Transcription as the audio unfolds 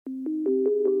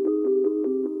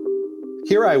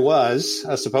here I was,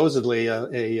 supposedly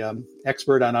a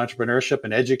expert on entrepreneurship,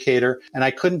 an educator, and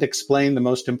I couldn't explain the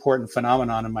most important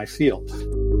phenomenon in my field.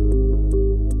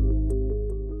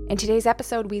 In today's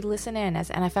episode, we listen in as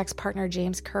NFX partner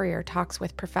James Currier talks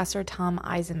with Professor Tom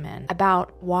Eisenmann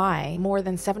about why more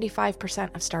than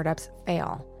 75% of startups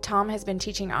fail. Tom has been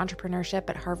teaching entrepreneurship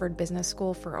at Harvard Business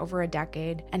School for over a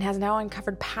decade and has now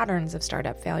uncovered patterns of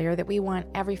startup failure that we want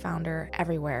every founder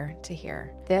everywhere to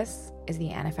hear. This is the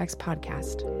NFX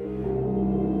podcast.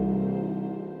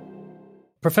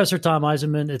 Professor Tom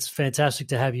Eisenmann, it's fantastic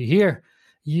to have you here.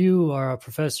 You are a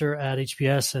professor at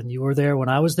HBS and you were there when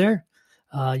I was there.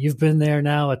 You've been there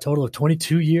now a total of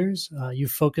 22 years.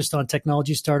 You've focused on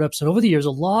technology startups. And over the years,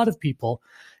 a lot of people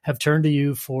have turned to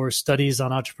you for studies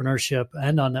on entrepreneurship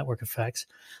and on network effects.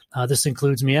 This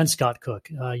includes me and Scott Cook.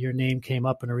 Your name came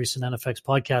up in a recent NFX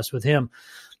podcast with him.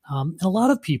 And a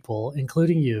lot of people,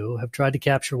 including you, have tried to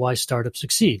capture why startups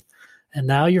succeed. And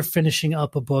now you're finishing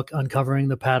up a book uncovering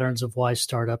the patterns of why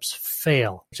startups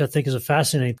fail, which I think is a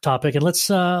fascinating topic. And let's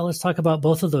talk about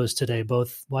both of those today,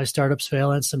 both why startups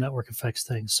fail and some network effects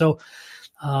things. So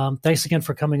thanks again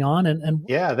for coming on. And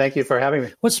yeah, thank you for having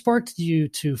me. What sparked you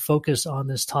to focus on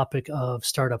this topic of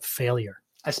startup failure?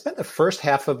 I spent the first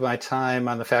half of my time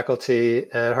on the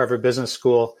faculty at Harvard Business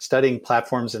School studying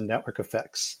platforms and network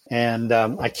effects. And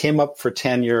I came up for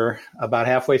tenure about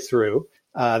halfway through.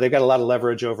 They've got a lot of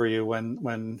leverage over you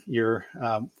when you're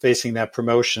facing that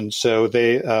promotion. So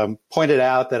they pointed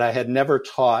out that I had never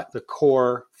taught the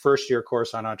core first-year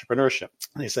course on entrepreneurship.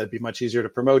 They said it'd be much easier to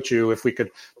promote you if we could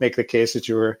make the case that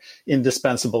you were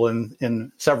indispensable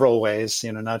in several ways,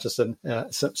 not just in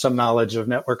some knowledge of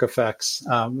network effects.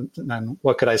 And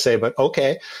what could I say but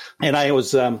okay? And I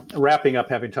was wrapping up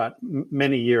having taught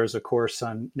many years a course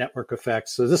on network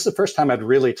effects. So this is the first time I'd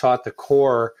really taught the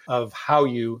core of how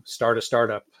you start a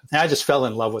startup. And I just fell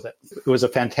in love with it. It was a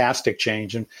fantastic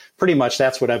change. And pretty much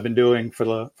that's what I've been doing for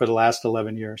the last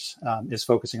 11 years, is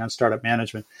focusing on startup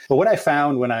management. But what I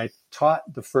found when I taught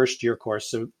the first year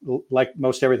course, so like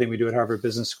most everything we do at Harvard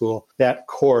Business School, that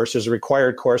course is a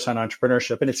required course on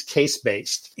entrepreneurship, and it's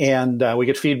case-based. And we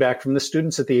get feedback from the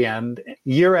students at the end.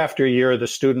 Year after year, the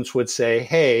students would say,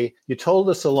 hey, you told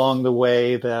us along the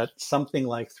way that something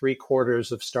like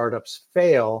 3/4 of startups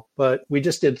fail, but we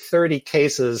just did 30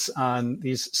 cases on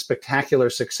these spectacular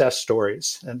success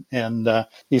stories. And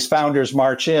these founders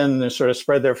march in, they sort of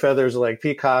spread their feathers like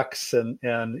peacocks, and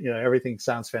everything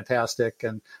sounds fantastic.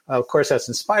 And of course, that's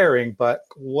inspiring, but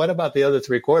what about the other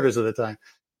 3/4 of the time?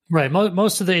 Right.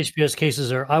 Most of the HBS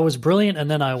cases are, I was brilliant and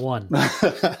then I won.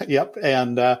 Yep.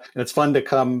 And it's fun to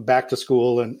come back to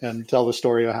school and tell the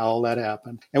story of how all that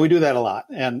happened. And we do that a lot.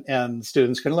 And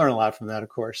students can learn a lot from that, of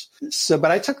course.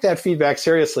 But I took that feedback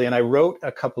seriously, and I wrote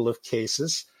a couple of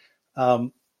cases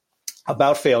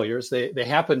about failures. They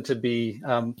happen to be...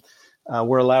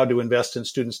 we're allowed to invest in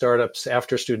student startups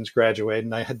after students graduate,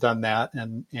 and I had done that,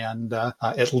 and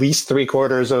at least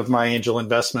 3/4 of my angel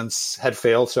investments had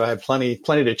failed, so I had plenty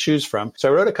to choose from. So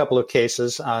I wrote a couple of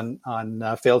cases on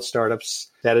failed startups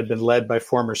that had been led by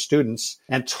former students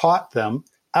and taught them.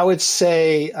 I would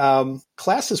say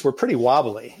classes were pretty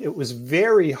wobbly. It was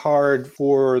very hard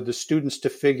for the students to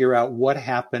figure out what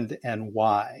happened and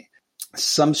why.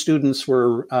 Some students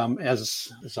were, as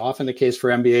is often the case for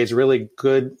MBAs, really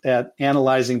good at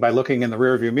analyzing by looking in the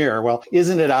rearview mirror. Well,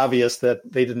 isn't it obvious that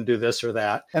they didn't do this or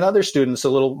that? And other students, a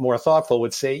little more thoughtful,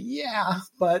 would say, yeah,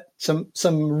 but some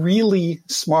really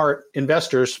smart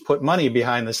investors put money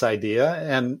behind this idea.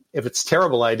 And if it's a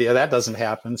terrible idea, that doesn't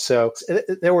happen. So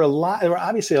there were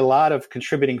obviously a lot of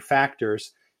contributing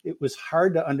factors. It was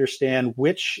hard to understand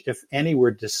which, if any,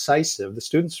 were decisive. The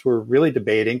students were really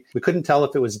debating. We couldn't tell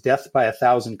if it was death by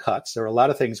 1,000 cuts. There were a lot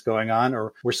of things going on,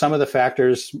 or were some of the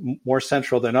factors more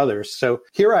central than others? So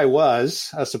here I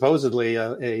was, supposedly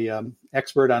a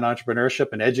expert on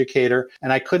entrepreneurship, an educator,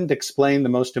 and I couldn't explain the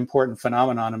most important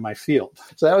phenomenon in my field.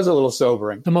 So that was a little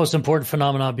sobering. The most important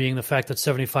phenomenon being the fact that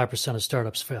 75% of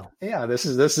startups fail. Yeah, this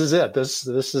is it. This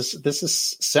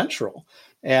is central.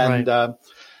 And right.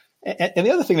 And the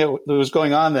other thing that was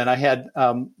going on then, I had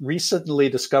recently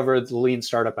discovered the lean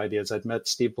startup ideas. I'd met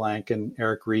Steve Blank and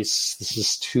Eric Ries. This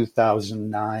is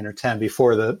 2009 or 10,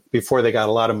 before they got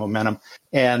a lot of momentum,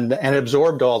 and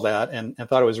absorbed all that and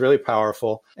thought it was really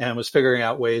powerful, and was figuring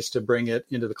out ways to bring it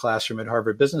into the classroom at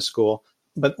Harvard Business School.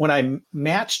 But when I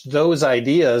matched those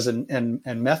ideas and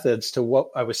methods to what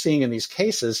I was seeing in these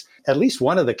cases, at least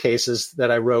one of the cases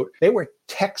that I wrote, they were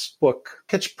textbook,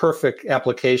 pitch perfect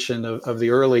application of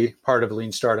the early part of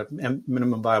lean startup,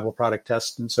 minimum viable product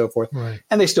test and so forth. Right.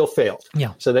 And they still failed.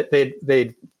 Yeah. So that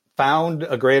they'd found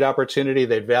a great opportunity.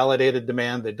 They'd validated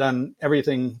demand. They'd done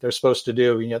everything they're supposed to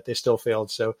do, and yet they still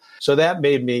failed. So that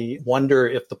made me wonder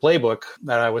if the playbook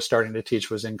that I was starting to teach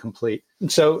was incomplete.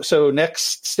 And so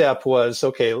next step was,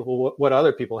 okay, well, what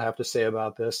other people have to say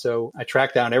about this? So I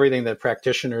tracked down everything that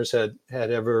practitioners had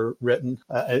ever written.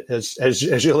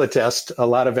 As you'll attest, a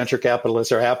lot of venture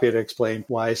capitalists are happy to explain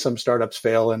why some startups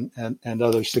fail and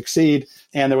others succeed.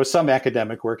 And there was some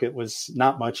academic work. It was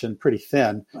not much and pretty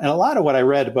thin. And a lot of what I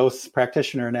read, both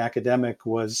practitioner and academic,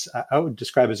 was, I would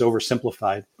describe as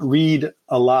oversimplified. Read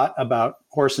a lot about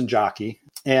horse and jockey.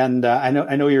 And I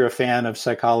know you're a fan of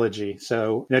psychology.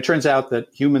 So it turns out that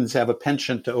humans have a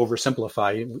penchant to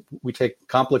oversimplify. We take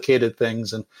complicated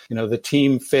things, and the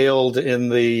team failed in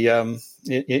the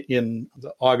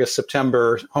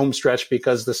August-September home stretch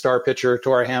because the star pitcher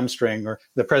tore a hamstring, or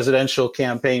the presidential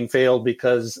campaign failed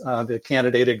because the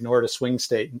candidate ignored a swing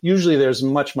state. Usually there's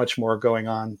much, much more going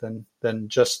on than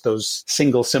just those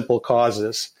single simple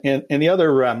causes. And the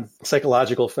other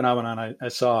psychological phenomenon I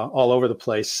saw all over the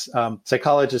place,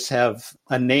 psychologists have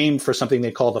a name for something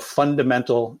they call the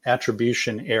fundamental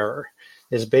attribution error.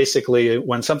 Is basically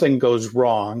when something goes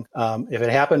wrong, if it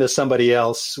happened to somebody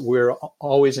else, we're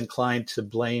always inclined to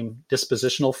blame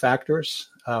dispositional factors.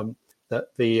 That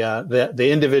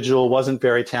the individual wasn't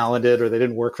very talented, or they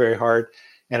didn't work very hard.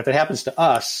 And if it happens to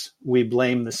us, we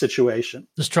blame the situation.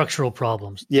 The structural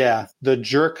problems. Yeah. The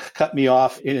jerk cut me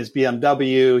off in his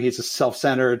BMW. He's a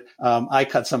self-centered. I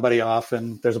cut somebody off,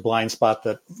 and there's a blind spot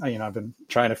that, I've been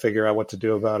trying to figure out what to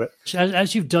do about it.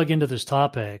 As you've dug into this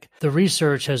topic, the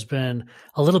research has been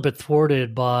a little bit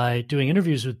thwarted by doing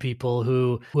interviews with people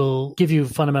who will give you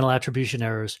fundamental attribution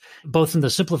errors, both in the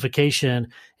simplification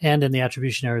and in the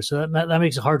attribution errors. So that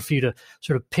makes it hard for you to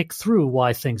sort of pick through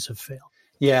why things have failed.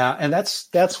 Yeah, and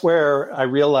that's where I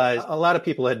realized a lot of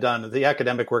people had done, the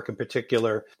academic work in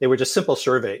particular, they were just simple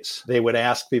surveys. They would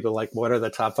ask people, like, what are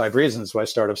the top 5 reasons why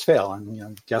startups fail?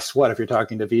 And guess what? If you're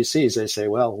talking to VCs, they say,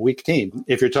 well, weak team.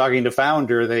 If you're talking to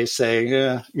founder, they say,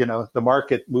 the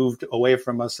market moved away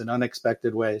from us in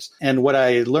unexpected ways. And what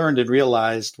I learned and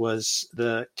realized was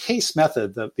the case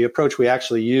method, the approach we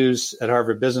actually use at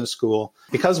Harvard Business School,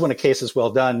 because when a case is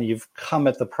well done, you've come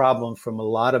at the problem from a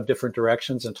lot of different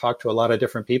directions and talked to a lot of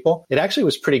different people. It actually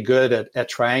was pretty good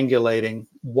at triangulating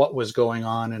what was going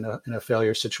on in a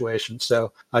failure situation.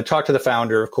 So I talked to the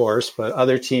founder, of course, but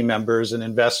other team members and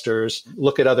investors,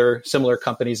 look at other similar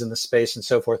companies in the space and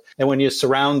so forth. And when you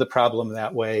surround the problem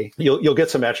that way, you'll get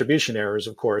some attribution errors,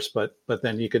 of course, but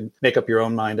then you can make up your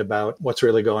own mind about what's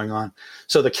really going on.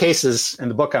 So the cases in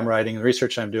the book I'm writing, the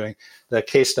research I'm doing, the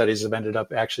case studies have ended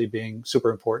up actually being super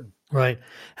important. Right.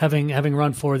 Having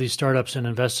run 4 of these startups and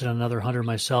invested in another 100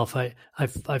 myself,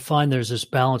 I find there's this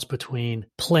balance between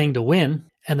playing to win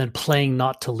and then playing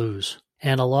not to lose.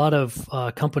 And a lot of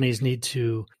companies need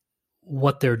to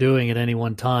what they're doing at any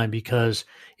one time, because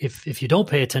if you don't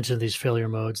pay attention to these failure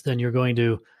modes, then you're going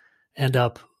to end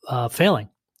up failing.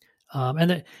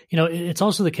 It's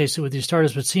also the case that with these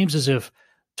startups, it seems as if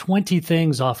 20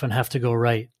 things often have to go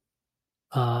right.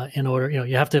 In order,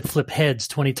 you have to flip heads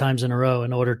 20 times in a row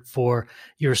in order for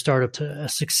your startup to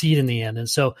succeed in the end. And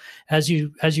so as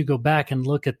you go back and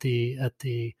look at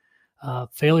the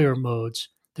failure modes,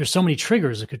 there's so many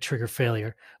triggers that could trigger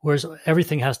failure, whereas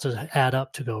everything has to add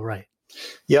up to go right.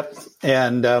 Yep.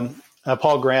 And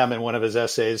Paul Graham, in one of his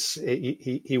essays,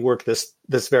 he worked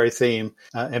this very theme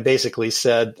and basically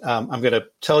said, I'm going to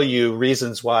tell you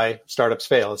reasons why startups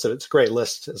fail. So it's a great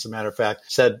list, as a matter of fact.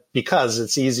 Said, because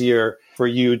it's easier for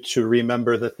you to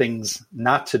remember the things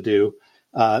not to do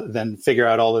than figure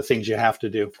out all the things you have to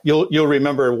do. You'll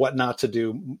remember what not to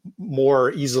do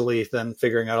more easily than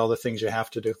figuring out all the things you have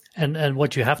to do. And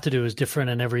what you have to do is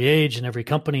different in every age, in every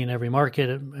company, in every market.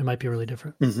 It might be really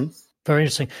different. Mm-hmm. Very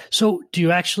interesting. So do you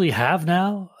actually have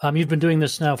now, you've been doing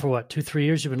this now for what, 2-3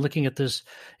 years? You've been looking at this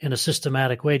in a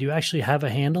systematic way. Do you actually have a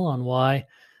handle on why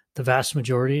the vast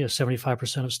majority of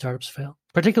 75% of startups fail,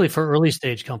 particularly for early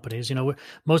stage companies?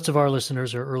 Most of our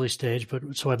listeners are early stage,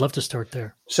 so I'd love to start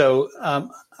there. So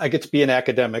I get to be an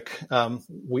academic.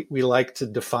 We like to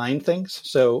define things.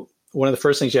 So one of the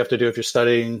first things you have to do if you're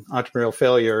studying entrepreneurial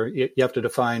failure, you have to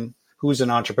define who's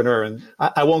an entrepreneur. And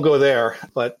I won't go there,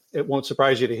 but it won't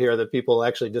surprise you to hear that people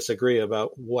actually disagree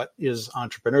about what is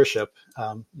entrepreneurship.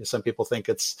 Some people think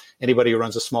it's anybody who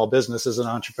runs a small business is an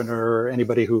entrepreneur, or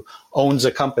anybody who owns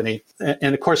a company.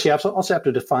 And of course, you also have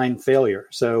to define failure.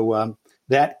 So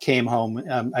that came home.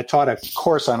 I taught a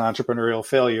course on entrepreneurial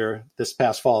failure this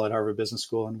past fall at Harvard Business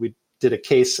School, and we did a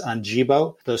case on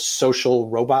Jibo, the social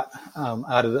robot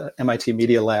out of the MIT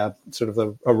Media Lab, sort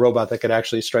of a robot that could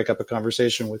actually strike up a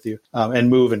conversation with you and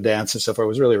move and dance and so forth. It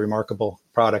was really a remarkable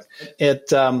product.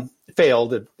 It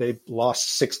failed. They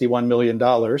lost $61 million.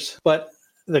 But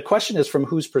the question is from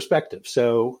whose perspective?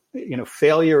 So,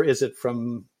 failure, is it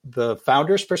from the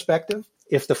founder's perspective?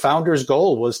 If the founder's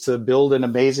goal was to build an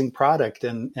amazing product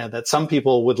and that some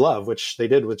people would love, which they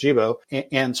did with Jibo,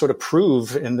 and sort of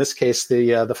prove, in this case,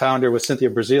 the founder was Cynthia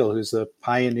Brazil, who's the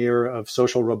pioneer of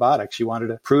social robotics. She wanted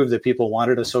to prove that people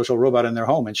wanted a social robot in their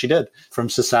home, and she did. From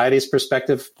society's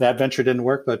perspective, that venture didn't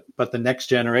work, but the next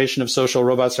generation of social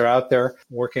robots are out there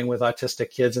working with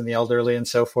autistic kids and the elderly and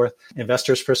so forth.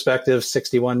 Investors' perspective,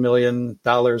 $61 million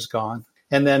gone.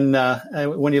 And then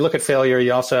when you look at failure,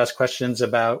 you also ask questions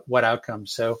about what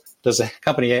outcomes. So does a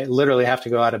company literally have to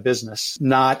go out of business?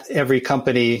 Not every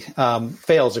company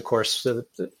fails, of course. So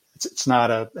it's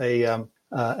not an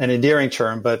endearing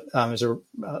term, but there's a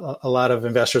lot of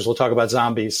investors will talk about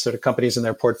zombies, sort of companies in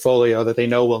their portfolio that they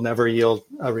know will never yield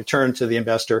a return to the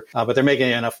investor, but they're making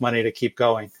enough money to keep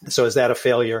going. So is that a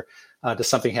failure? Does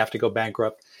something have to go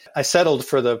bankrupt? I settled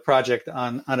for the project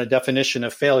on a definition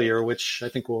of failure, which I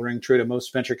think will ring true to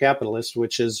most venture capitalists,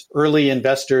 which is early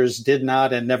investors did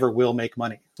not and never will make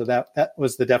money. So that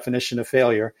was the definition of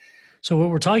failure. So what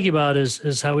we're talking about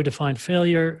is how we define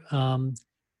failure. And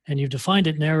you've defined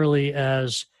it narrowly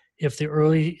as if the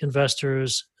early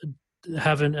investors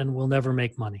haven't and will never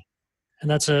make money. And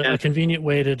that's a convenient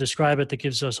way to describe it that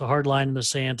gives us a hard line in the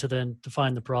sand to then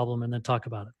define the problem and then talk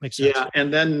about it. Makes sense. Yeah,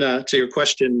 and then to your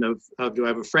question of do I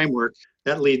have a framework,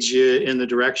 that leads you in the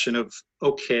direction of,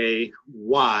 okay,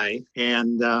 why?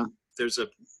 And there's a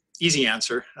easy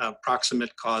answer,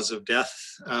 proximate cause of death.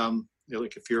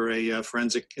 Like if you're a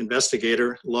forensic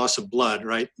investigator, loss of blood,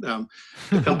 right? The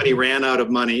company ran out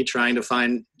of money trying to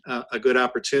find a good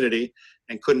opportunity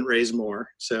and couldn't raise more.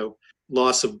 So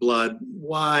loss of blood.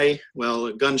 Why? Well,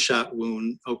 a gunshot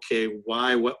wound. Okay,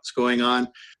 why? What's going on?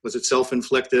 Was it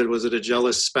self-inflicted? Was it a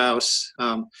jealous spouse?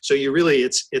 So you really,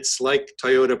 it's like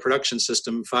Toyota production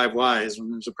system 5 whys. When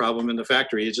there's a problem in the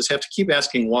factory, you just have to keep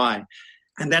asking why.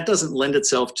 And that doesn't lend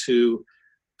itself to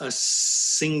a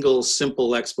single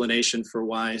simple explanation for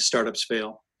why startups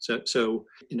fail. So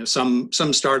some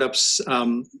startups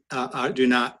do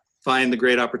not find the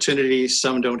great opportunity.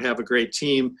 Some don't have a great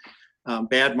team.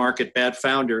 Bad market, bad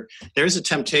founder. There's a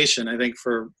temptation, I think,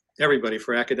 for everybody,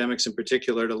 for academics in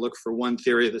particular, to look for one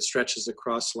theory that stretches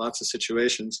across lots of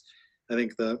situations. I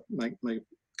think my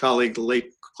colleague, the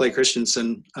late Clay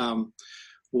Christensen,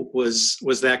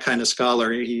 was that kind of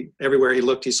scholar. Everywhere he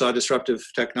looked, he saw disruptive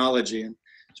technology, and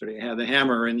sort of had the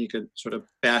hammer, and you could sort of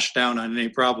bash down on any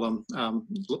problem.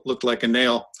 Looked like a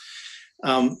nail.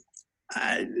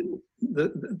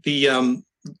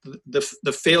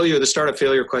 The startup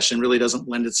failure question really doesn't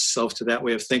lend itself to that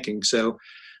way of thinking. So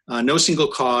no single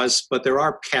cause, but there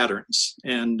are patterns.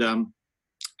 And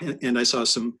I saw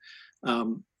some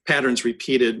patterns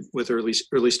repeated with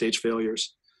early stage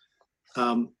failures.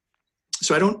 So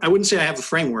I wouldn't say I have a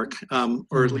framework,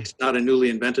 or at least not a newly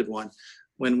invented one.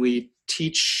 When we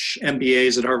teach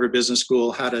MBAs at Harvard Business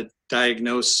School how to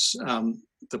diagnose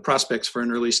the prospects for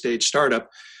an early stage startup,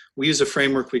 we use a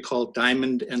framework we call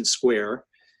diamond and square.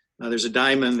 There's a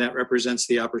diamond that represents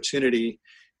the opportunity,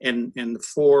 and the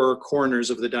 4 corners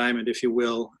of the diamond, if you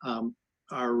will,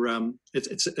 are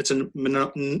it's a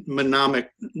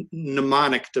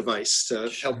mnemonic device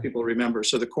to help people remember.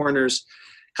 So the corners: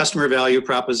 customer value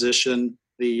proposition,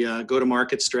 the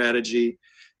go-to-market strategy,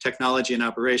 technology and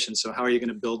operations. So how are you going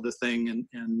to build the thing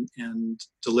and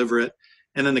deliver it?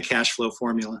 And then the cash flow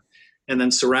formula. And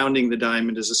then surrounding the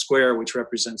diamond is a square, which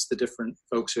represents the different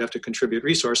folks who have to contribute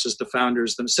resources, the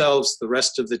founders themselves, the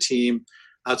rest of the team,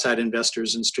 outside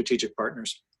investors, and strategic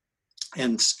partners.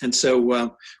 And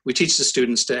so we teach the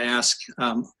students to ask,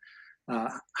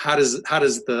 how does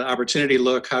the opportunity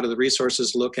look? How do the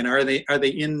resources look? And are they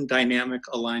in dynamic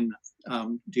alignment?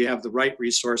 Do you have the right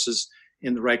resources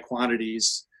in the right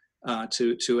quantities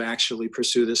to actually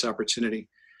pursue this opportunity?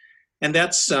 And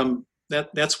that's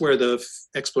where the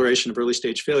exploration of early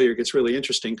stage failure gets really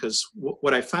interesting, because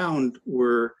what I found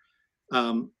were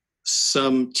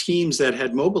some teams that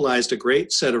had mobilized a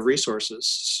great set of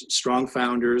resources, strong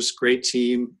founders, great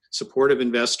team, supportive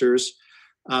investors,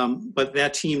 but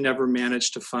that team never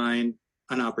managed to find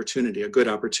an opportunity, a good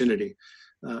opportunity.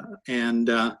 And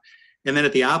then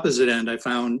at the opposite end, I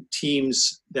found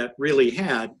teams that really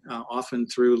had, often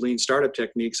through lean startup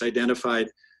techniques, identified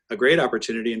a great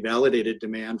opportunity and validated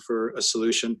demand for a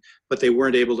solution, but they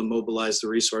weren't able to mobilize the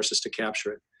resources to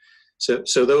capture it.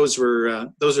 So those are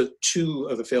 2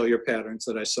 of the failure patterns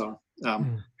that I saw.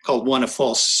 called one a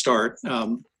false start,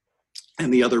 and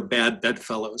the other bad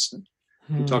bedfellows.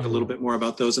 We'll talk a little bit more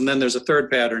about those. And then there's a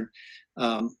third pattern,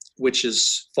 which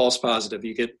is false positive.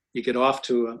 You get off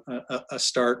to a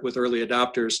start with early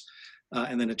adopters,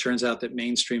 and then it turns out that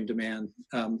mainstream demand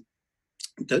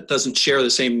that doesn't share the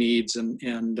same needs,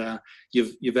 and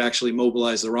you've actually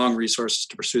mobilized the wrong resources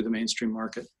to pursue the mainstream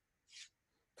market.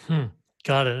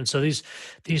 Got it. And so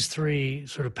these three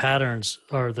sort of patterns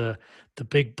are the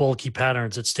big bulky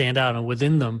patterns that stand out, and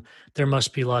within them there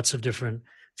must be lots of different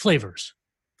flavors.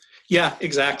 Yeah,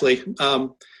 exactly.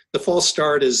 The false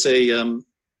start is a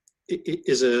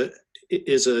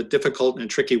difficult and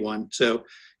tricky one. So, I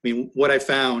mean, what I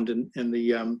found, and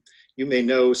the you may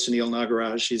know Sunil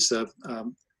Nagaraj. He's a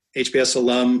HBS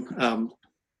alum.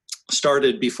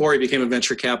 Started before he became a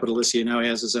venture capitalist. He now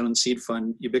has his own seed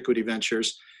fund, Ubiquity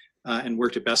Ventures, and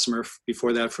worked at Bessemer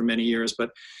before that for many years.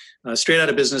 But straight out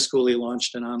of business school, he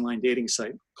launched an online dating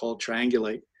site called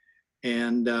Triangulate.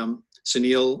 And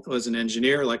Sunil was an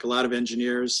engineer, like a lot of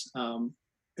engineers,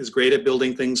 is great at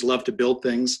building things, loved to build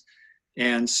things.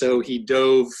 And so he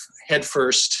dove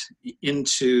headfirst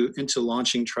into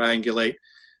launching Triangulate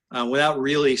without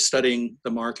really studying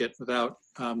the market, without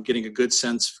getting a good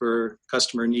sense for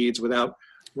customer needs, without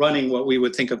running what we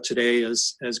would think of today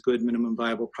as good minimum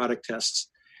viable product tests.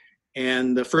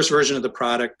 And the first version of the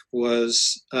product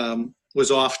was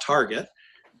off target.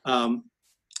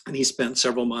 And he spent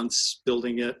several months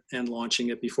building it and launching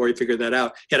it before he figured that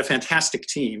out. He had a fantastic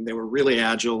team. They were really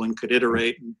agile and could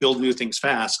iterate and build new things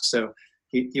fast. So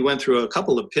he went through a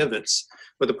couple of pivots.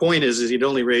 But the point is he'd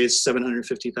only raised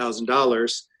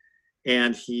 $750,000,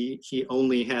 and he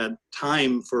only had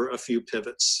time for a few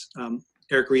pivots.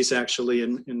 Eric Ries actually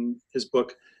in his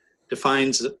book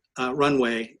defines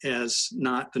runway as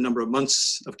not the number of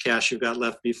months of cash you've got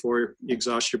left before you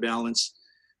exhaust your balance,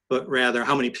 but rather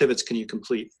how many pivots can you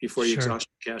complete before you exhaust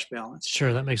your cash balance.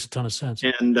 Sure, that makes a ton of sense.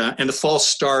 And the false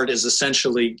start is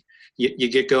essentially you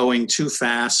get going too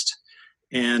fast,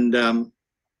 and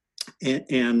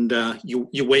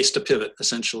you waste a pivot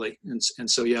essentially, and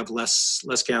so you have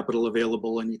less capital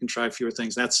available, and you can try fewer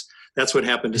things. That's what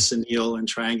happened to Sunil and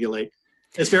Triangulate.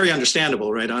 It's very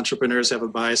understandable, right? Entrepreneurs have a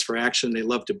bias for action. They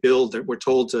love to build. We're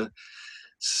told to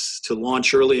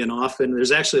launch early and often.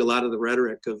 There's actually a lot of the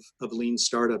rhetoric of lean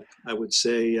startup, I would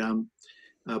say,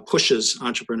 pushes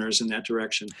entrepreneurs in that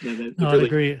direction. I would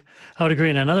agree.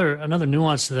 And another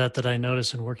nuance to that I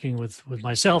notice in working with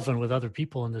myself and with other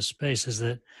people in this space is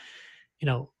that,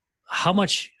 how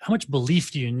much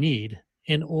belief do you need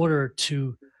in order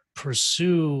to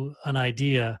pursue an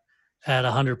idea at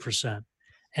 100%?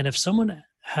 And if someone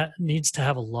needs to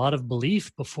have a lot of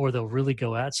belief before they'll really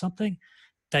go at something,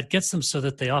 that gets them so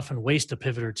that they often waste a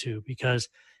pivot or two, because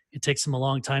it takes them a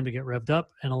long time to get revved up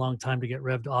and a long time to get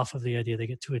revved off of the idea. They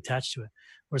get too attached to it.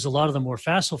 Whereas a lot of the more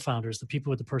facile founders, the people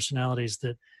with the personalities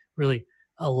that really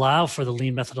allow for the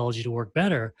lean methodology to work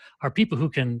better, are people who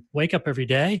can wake up every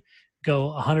day,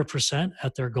 go 100%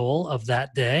 at their goal of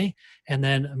that day, and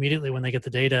then immediately when they get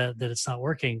the data that it's not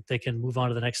working, they can move on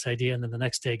to the next idea, and then the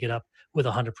next day get up with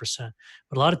 100%.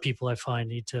 But a lot of people I find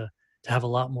need to have a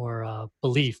lot more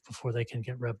belief before they can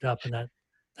get revved up, and that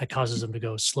causes them to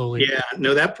go slowly. Yeah,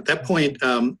 no, that point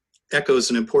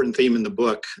echoes an important theme in the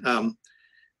book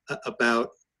about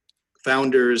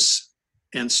founders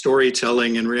and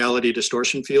storytelling and reality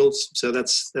distortion fields. So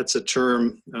that's a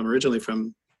term originally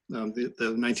from the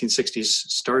 1960s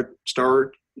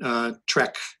Star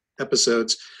Trek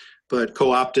episodes, but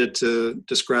co-opted to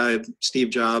describe Steve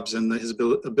Jobs and his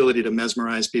ability to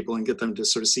mesmerize people and get them to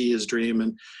sort of see his dream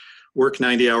and work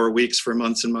 90-hour weeks for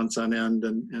months and months on end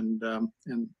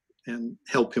and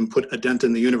help him put a dent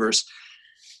in the universe.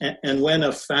 And when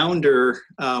a founder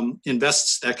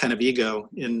invests that kind of ego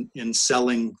in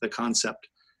selling the concept,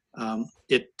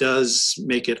 it does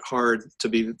make it hard to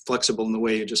be flexible in the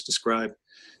way you just described.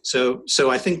 So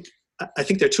I think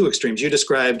there are two extremes. You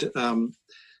described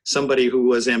somebody who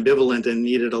was ambivalent and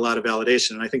needed a lot of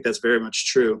validation, and I think that's very much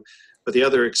true. But the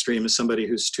other extreme is somebody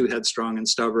who's too headstrong and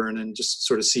stubborn and just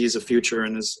sort of sees a future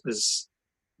and is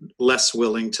less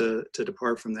willing to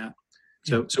depart from that.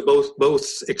 So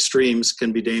both extremes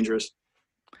can be dangerous.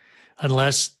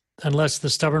 Unless the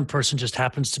stubborn person just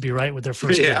happens to be right with their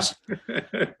first guess,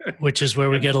 which is where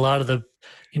we get a lot of the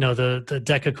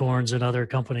decacorns and other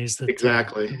companies that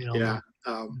exactly.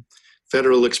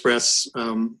 Federal Express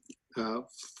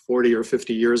 40 or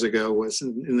 50 years ago was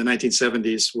in the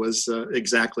 1970s was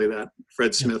exactly that.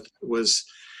 Fred Smith was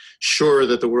sure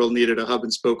that the world needed a hub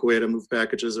and spoke way to move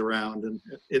packages around, and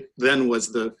it then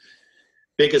was the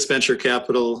biggest venture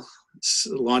capital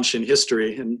launch in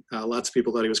history, and lots of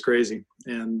people thought he was crazy,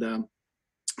 and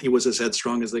he was as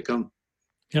headstrong as they come.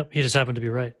 Yep, he just happened to be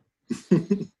right.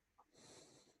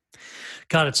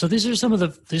 Got it. So these are some of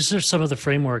the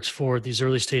frameworks for these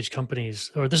early stage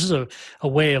companies, or this is a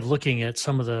way of looking at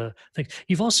some of the things.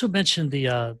 You've also mentioned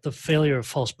the failure of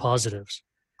false positives,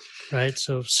 right?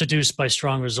 So seduced by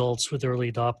strong results with early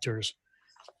adopters,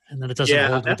 and then it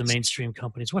doesn't hold with the mainstream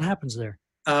companies. What happens there?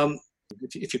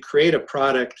 If you create a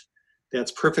product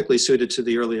that's perfectly suited to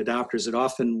the early adopters, it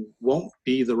often won't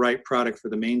be the right product for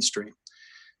the mainstream.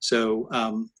 So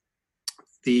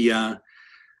the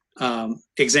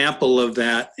example of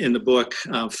that in the book,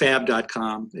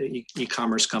 Fab.com, the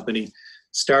e-commerce company,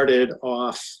 started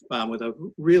off with a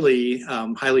really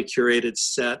highly curated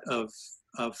set of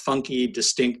funky,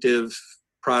 distinctive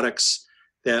products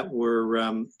that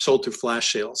were sold through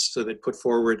flash sales. So they put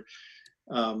forward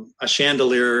a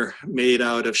chandelier made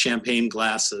out of champagne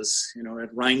glasses, a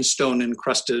rhinestone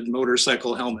encrusted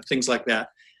motorcycle helmet, things like that.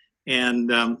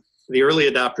 And the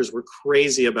early adopters were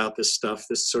crazy about this stuff,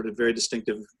 this sort of very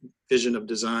distinctive vision of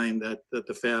design that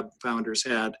the Fab founders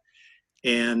had,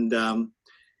 and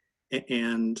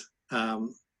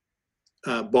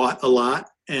bought a lot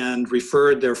and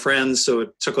referred their friends. So it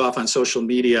took off on social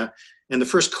media. And the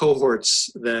first cohorts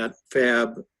that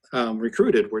Fab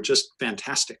recruited were just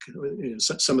fantastic.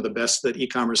 Some of the best that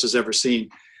e-commerce has ever seen.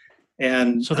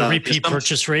 And so the repeat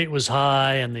purchase rate was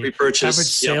high, and the average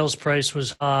sales price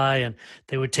was high, and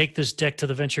they would take this deck to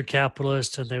the venture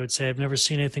capitalist, and they would say, "I've never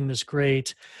seen anything this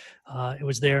great." It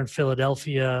was there in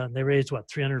Philadelphia, and they raised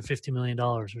 $350 million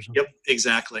or something. Yep,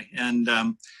 exactly. And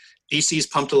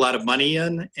VCs pumped a lot of money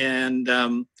in, and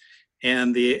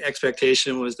the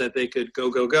expectation was that they could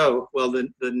go. Well,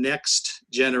 the next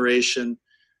generation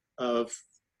of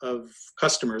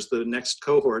customers, the next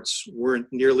cohorts, weren't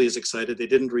nearly as excited. They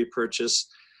didn't repurchase.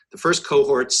 The first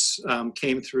cohorts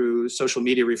came through social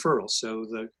media referrals, so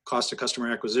the cost of customer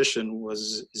acquisition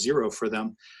was zero for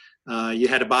them. You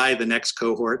had to buy the next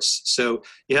cohorts. So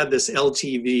you had this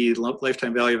LTV,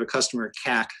 lifetime value of a customer,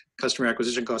 CAC, customer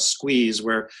acquisition cost squeeze,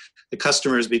 where the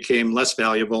customers became less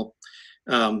valuable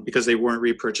because they weren't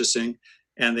repurchasing,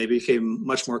 and they became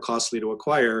much more costly to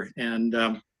acquire. And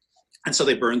so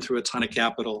they burned through a ton of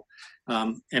capital,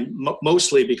 and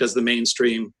mostly because the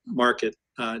mainstream market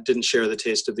didn't share the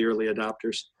taste of the early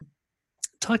adopters.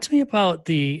 Talk to me about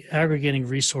the aggregating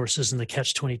resources and the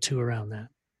catch-22 around that.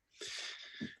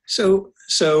 So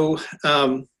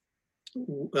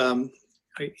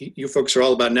you folks are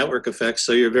all about network effects,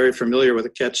 so you're very familiar with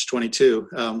the catch-22.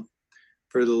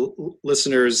 For the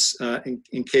listeners,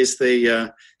 in case they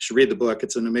should read the book,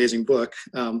 it's an amazing book.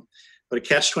 But a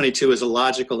catch-22 is a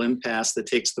logical impasse that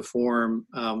takes the form,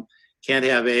 can't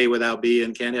have A without B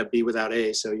and can't have B without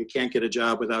A. So you can't get a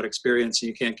job without experience, and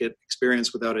you can't get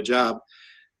experience without a job.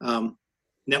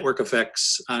 Network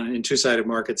effects in two-sided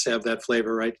markets have that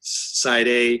flavor, right? Side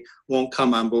A won't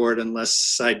come on board unless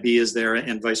side B is there,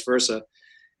 and vice versa.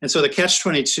 And so the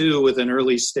catch-22 with an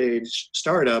early stage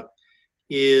startup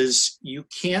is you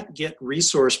can't get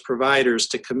resource providers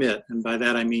to commit. And by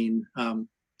that I mean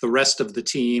the rest of the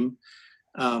team,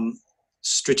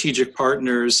 strategic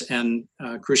partners, and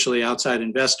crucially outside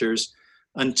investors,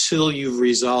 until you've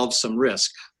resolved some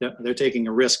risk. They're taking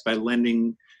a risk by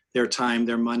lending their time,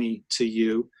 their money to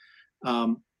you.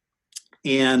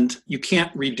 And you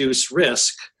can't reduce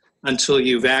risk until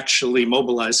you've actually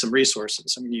mobilized some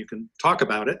resources. I mean, you can talk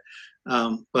about it,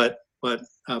 but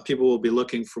people will be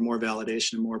looking for more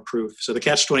validation and more proof. So the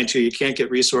catch-22, you can't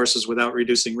get resources without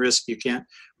reducing risk. You can't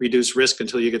reduce risk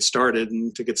until you get started,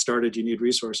 and to get started, you need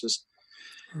resources.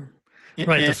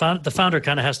 Right. The founder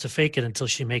kind of has to fake it until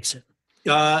she makes it.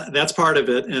 That's part of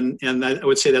it, and I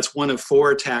would say that's one of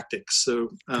four tactics.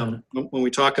 So when we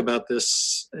talk about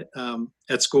this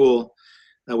at school,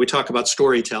 we talk about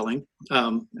storytelling,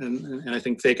 and I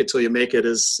think fake it till you make it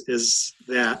is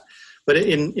that. But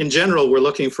in general, we're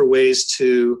looking for ways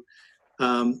to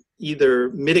either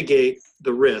mitigate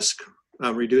the risk,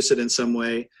 reduce it in some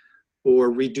way,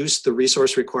 or reduce the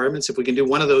resource requirements. If we can do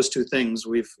one of those two things,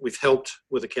 we've helped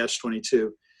with a catch-22.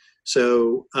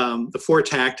 So the four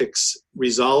tactics: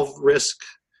 resolve risk,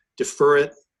 defer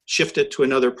it, shift it to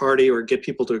another party, or get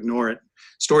people to ignore it.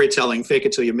 Storytelling, fake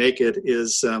it till you make it,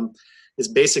 is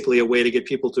basically a way to get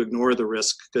people to ignore the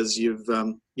risk, because you've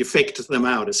faked them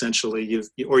out essentially.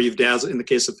 You've dazzled. In the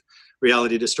case of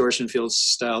reality distortion field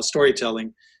style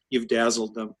storytelling, you've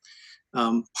dazzled them.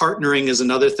 Partnering is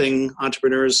another thing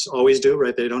entrepreneurs always do,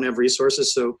 right? They don't have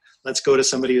resources, so let's go to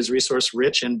somebody who's resource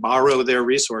rich and borrow their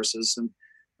resources, and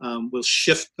we'll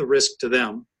shift the risk to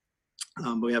them.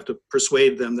 We have to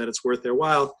persuade them that it's worth their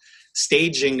while.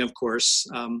 Staging, of course,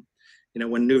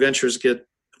 when new ventures get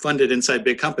funded inside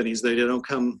big companies, they don't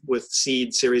come with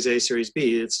seed, Series A, Series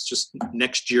B. It's just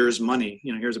next year's money.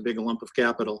 Here's a big lump of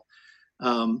capital.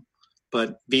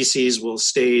 But VCs will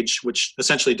stage, which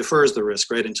essentially defers the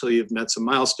risk, right, until you've met some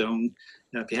milestone.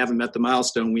 Now, if you haven't met the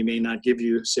milestone, we may not give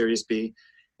you Series B.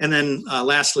 And then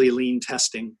lastly, lean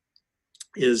testing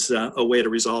is a way to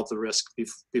resolve the risk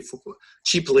before,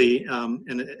 cheaply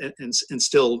and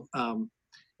still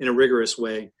in a rigorous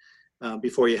way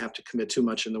before you have to commit too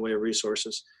much in the way of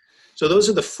resources. So those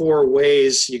are the 4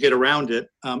 ways you get around it.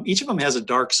 Each of them has a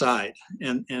dark side,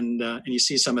 and you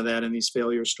see some of that in these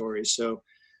failure stories. So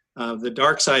the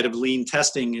dark side of lean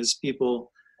testing is people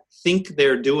think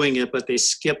they're doing it, but they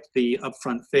skip the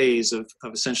upfront phase of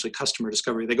essentially customer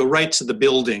discovery. They go right to the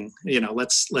building.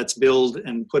 Let's build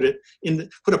and put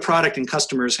a product in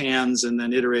customers' hands and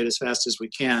then iterate as fast as we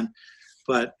can.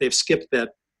 But they've skipped that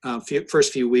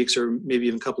first few weeks or maybe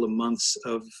even a couple of months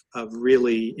of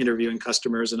really interviewing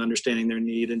customers and understanding their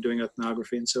need and doing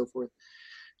ethnography and so forth.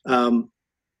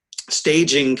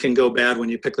 Staging can go bad when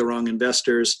you pick the wrong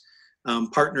investors.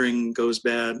 Partnering goes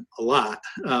bad a lot,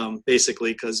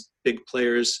 basically because big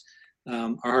players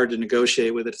are hard to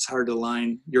negotiate with. It's hard to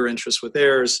align your interests with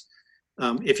theirs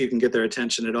if you can get their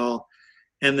attention at all.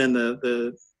 And then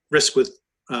the risk with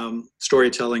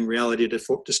storytelling, reality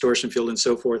distortion field, and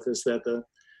so forth is that the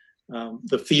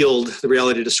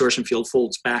reality distortion field,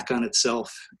 folds back on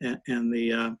itself, and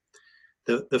the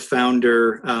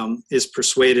founder is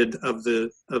persuaded of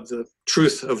the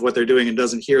truth of what they're doing and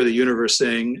doesn't hear the universe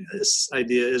saying this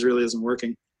idea really isn't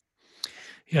working.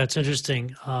 Yeah, it's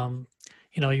interesting.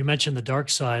 You mentioned the dark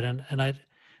side, and I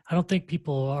don't think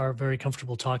people are very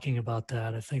comfortable talking about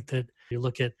that. I think that you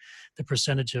look at the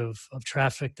percentage of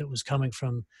traffic that was coming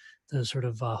from the sort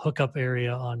of hookup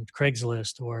area on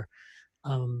Craigslist, or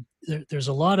there's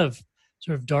a lot of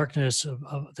sort of darkness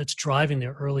that's driving the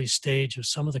early stage of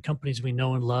some of the companies we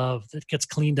know and love that gets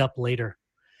cleaned up later.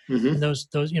 Mm-hmm. And those,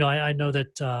 I know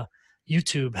that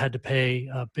YouTube had to pay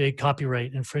big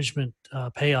copyright infringement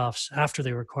payoffs after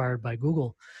they were acquired by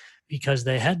Google because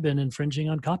they had been infringing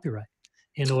on copyright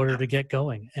in order to get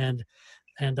going. And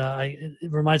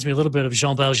it reminds me a little bit of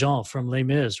Jean Valjean from Les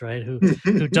Mis, right? Who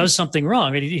does something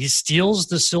wrong. Right? He steals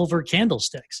the silver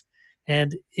candlesticks.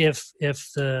 And if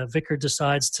the vicar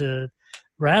decides to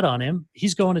rat on him,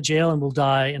 he's going to jail and will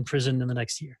die in prison in the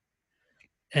next year.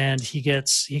 And he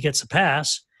gets a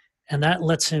pass, and that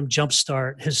lets him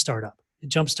jumpstart his startup.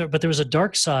 But there was a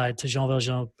dark side to Jean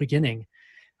Valjean beginning,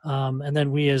 and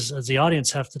then we as the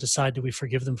audience have to decide, do we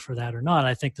forgive them for that or not?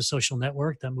 I think The Social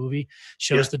Network, that movie,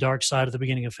 shows the dark side of the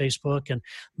beginning of Facebook, and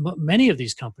many of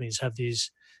these companies have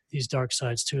these dark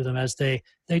sides to them as they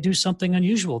do something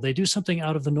unusual. They do something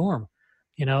out of the norm.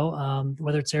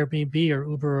 Whether it's Airbnb or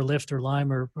Uber or Lyft or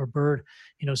Lime or Bird,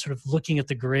 sort of looking at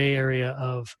the gray area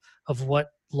of what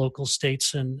local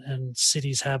states and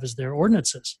cities have as their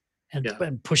ordinances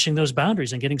and pushing those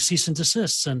boundaries and getting cease and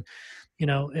desists. And,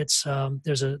 it's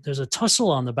there's a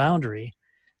tussle on the boundary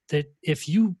that if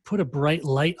you put a bright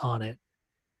light on it,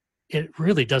 it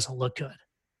really doesn't look good.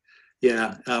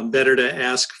 Yeah, better to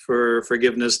ask for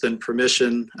forgiveness than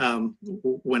permission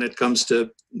when it comes to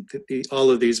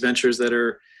all of these ventures that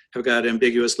have got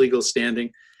ambiguous legal standing.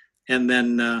 And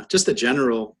then just the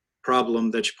general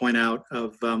problem that you point out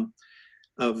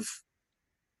of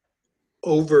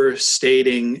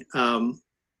overstating,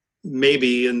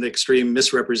 maybe in the extreme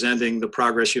misrepresenting the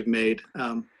progress you've made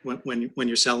when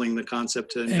you're selling the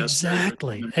concept to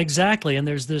investors. Exactly. And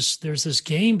there's this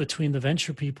game between the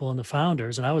venture people and the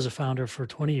founders. And I was a founder for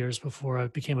 20 years before I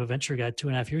became a venture guy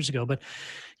 2.5 years ago. But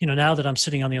now that I'm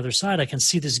sitting on the other side, I can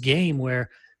see this game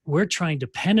where we're trying to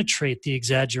penetrate the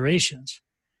exaggerations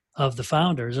of the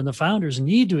founders, and the founders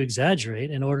need to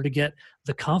exaggerate in order to get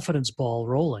the confidence ball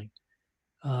rolling.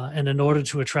 And in order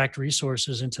to attract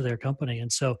resources into their company.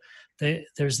 And so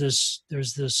there's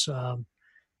this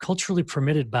culturally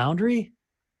permitted boundary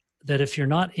that if you're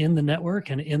not in the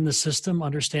network and in the system,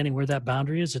 understanding where that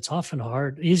boundary is, it's often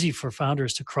easy for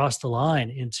founders to cross the line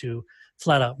into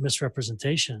flat out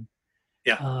misrepresentation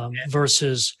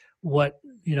versus what,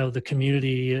 the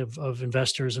community of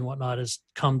investors and whatnot has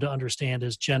come to understand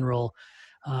as general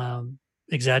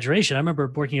exaggeration. I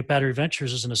remember working at Battery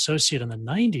Ventures as an associate in the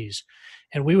 90s,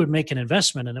 and we would make an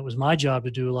investment, and it was my job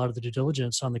to do a lot of the due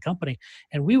diligence on the company.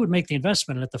 And we would make the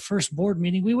investment, and at the first board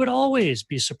meeting, we would always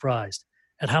be surprised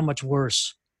at how much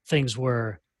worse things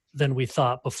were than we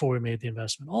thought before we made the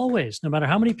investment. Always, no matter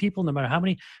how many people, no matter how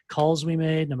many calls we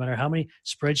made, no matter how many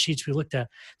spreadsheets we looked at,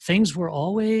 things were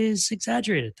always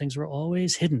exaggerated. Things were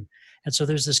always hidden. And so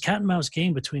there's this cat and mouse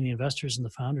game between the investors and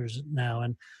the founders now.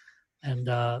 And And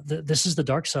this is the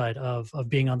dark side of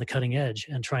being on the cutting edge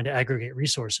and trying to aggregate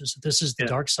resources. This is the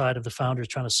dark side of the founders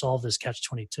trying to solve this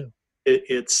catch-22.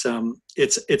 It's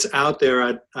out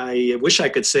there. I wish I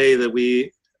could say that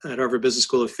we at Harvard Business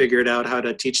School have figured out how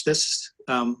to teach this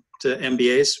to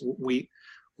MBAs.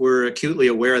 We're acutely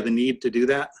aware of the need to do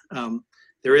that.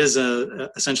 There is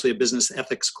essentially a business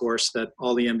ethics course that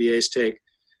all the MBAs take,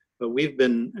 but we've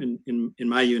been in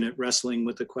my unit wrestling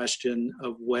with the question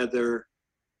of whether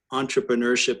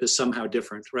entrepreneurship is somehow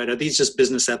different, right? Are these just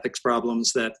business ethics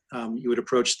problems that you would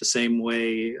approach the same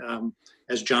way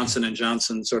as Johnson &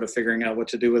 Johnson sort of figuring out what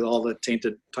to do with all the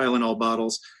tainted Tylenol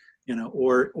bottles,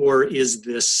 or is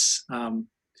this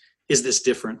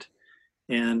different?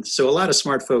 And so a lot of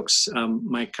smart folks,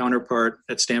 my counterpart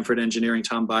at Stanford Engineering,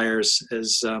 Tom Byers,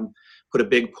 has put a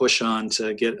big push on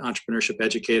to get entrepreneurship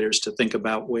educators to think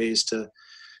about ways to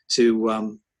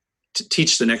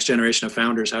teach the next generation of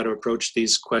founders how to approach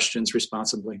these questions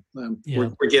responsibly.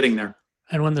 We're getting there.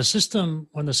 And when the system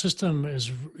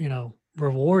is,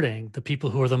 rewarding the people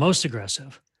who are the most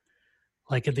aggressive,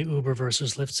 like in the Uber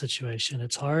versus Lyft situation,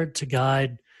 it's hard to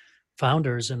guide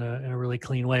founders in a really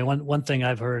clean way. One thing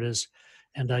I've heard is,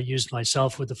 and I used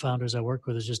myself with the founders I work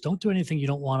with, is just don't do anything you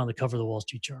don't want on the cover of the Wall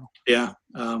Street Journal. Yeah,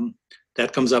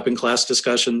 that comes up in class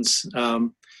discussions.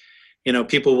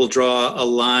 People will draw a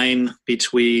line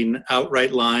between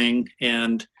outright lying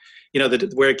and,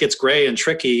 where it gets gray and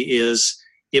tricky is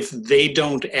if they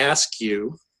don't ask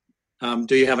you,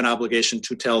 do you have an obligation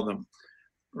to tell them?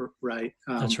 Right.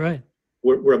 That's right.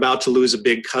 We're about to lose a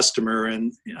big customer.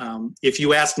 And if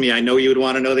you asked me, I know you would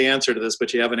want to know the answer to this,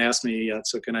 but you haven't asked me yet.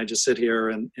 So can I just sit here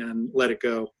and let it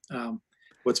go?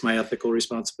 What's my ethical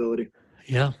responsibility?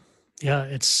 Yeah. Yeah.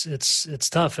 It's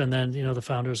tough. And then, the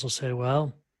founders will say,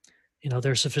 well,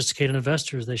 they're sophisticated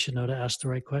investors. They should know to ask the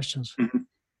right questions.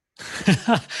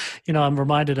 Mm-hmm. I'm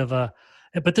reminded of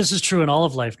but this is true in all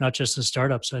of life, not just in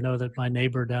startups. I know that my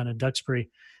neighbor down in Duxbury,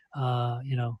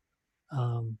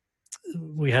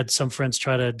 we had some friends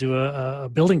try to do a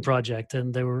building project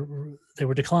and they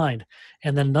were declined.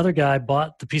 And then another guy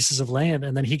bought the pieces of land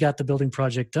and then he got the building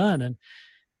project done. And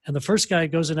the first guy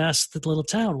goes and asks the little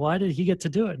town, why did he get to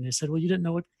do it? And he said, well, you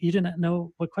didn't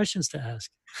know what questions to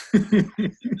ask.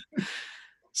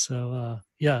 So,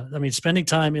 spending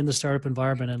time in the startup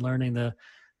environment and learning the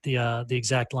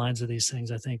exact lines of these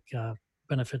things, I think,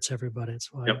 benefits everybody. It's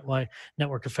why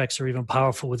network effects are even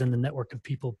powerful within the network of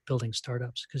people building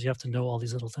startups, because you have to know all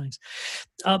these little things.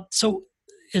 So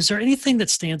is there anything that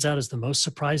stands out as the most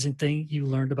surprising thing you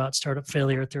learned about startup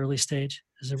failure at the early stage?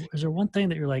 Is there one thing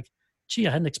that you're like, gee,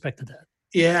 I hadn't expected that?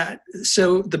 Yeah.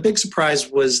 So the big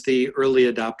surprise was the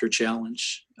early adopter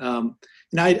challenge. And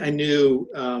I knew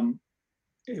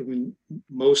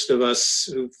most of us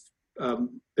who've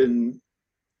been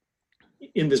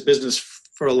in this business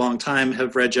for a long time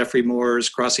have read Jeffrey Moore's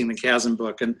Crossing the Chasm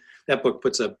book. And that book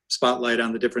puts a spotlight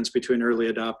on the difference between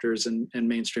early adopters and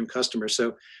mainstream customers.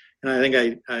 So, and I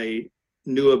think I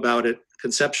knew about it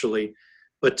conceptually,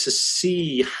 but to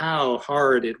see how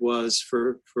hard it was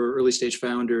for early stage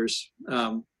founders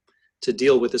to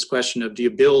deal with this question of, do you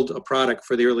build a product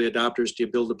for the early adopters? Do you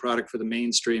build a product for the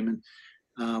mainstream?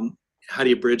 And how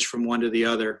do you bridge from one to the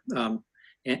other?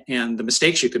 And the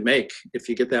mistakes you could make if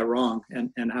you get that wrong,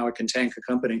 and how it can tank a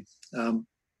company.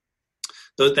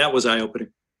 That was eye-opening.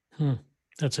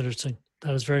 That's interesting.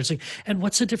 That was very interesting. And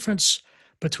what's the difference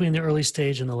between the early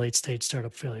stage and the late stage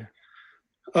startup failure?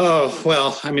 Oh,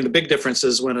 well, the big difference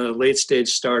is when a late stage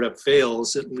startup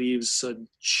fails, it leaves a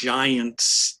giant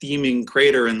steaming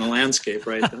crater in the landscape,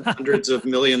 right? Hundreds of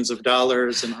millions of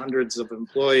dollars and hundreds of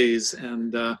employees.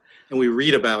 And we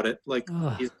read about it. Like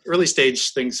these early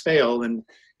stage things fail, and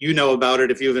you know about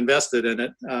it if you've invested in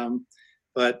it.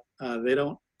 But they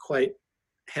don't quite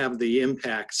have the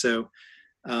impact. So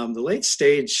the late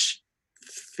stage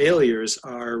failures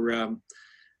are,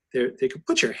 they could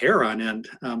put your hair on end,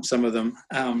 some of them.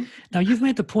 Now, you've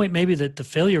made the point maybe that the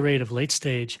failure rate of late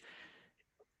stage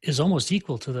is almost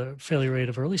equal to the failure rate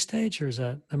of early stage, or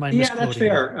am I misquoting? Yeah, that's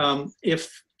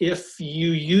fair. If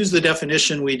you use the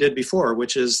definition we did before,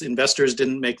 which is investors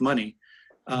didn't make money,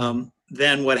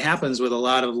 then what happens with a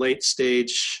lot of late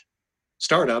stage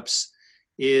startups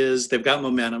is they've got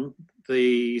momentum.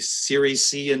 The Series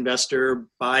C investor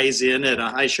buys in at a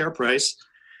high share price,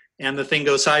 and the thing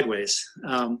goes sideways.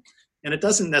 And it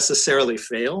doesn't necessarily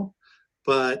fail,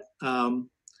 but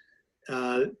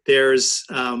there's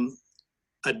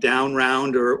a down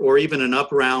round or even an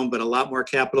up round, but a lot more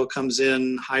capital comes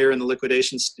in higher in the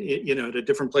liquidation, at a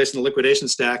different place in the liquidation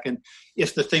stack. And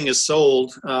if the thing is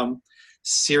sold,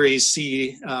 Series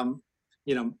C,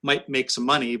 might make some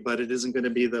money, but it isn't going to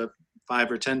be the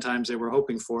 5 or 10 times they were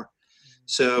hoping for.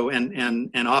 So,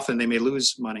 and often they may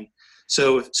lose money.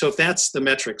 So if that's the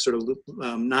metric, sort of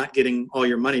not getting all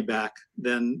your money back,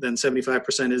 then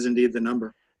 75% is indeed the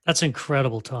number. That's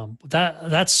incredible, Tom.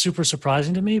 That's super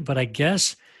surprising to me, but I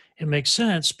guess it makes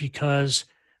sense because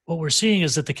what we're seeing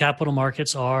is that the capital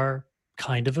markets are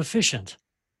kind of efficient.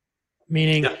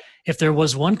 Meaning, Yeah. if there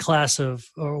was one class of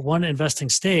or one investing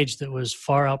stage that was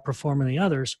far outperforming the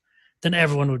others, then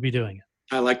everyone would be doing it.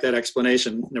 I like that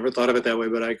explanation. Never thought of it that way,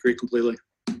 but I agree completely.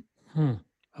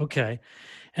 Okay.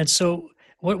 And so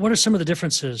what are some of the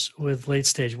differences with late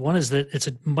stage? One is that it's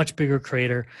a much bigger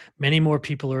crater. Many more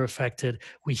people are affected.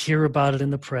 We hear about it in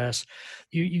the press.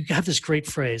 You have this great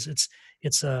phrase. It's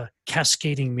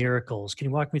cascading miracles. Can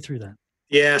you walk me through that?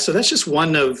 Yeah, so that's just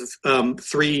one of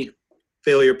 3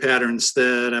 failure patterns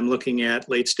that I'm looking at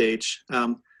late stage.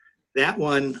 That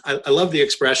one, I love the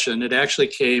expression. It actually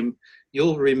came,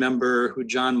 you'll remember who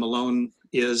John Malone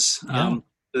is,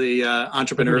 the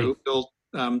entrepreneur who built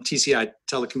TCI,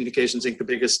 Telecommunications Inc., the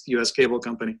biggest U.S. cable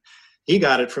company. He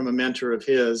got it from a mentor of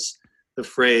his, the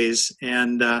phrase,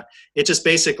 and it just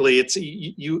basically, it's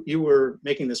you were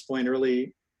making this point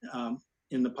early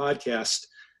in the podcast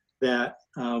that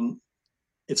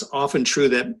it's often true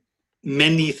that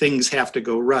many things have to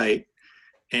go right,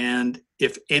 and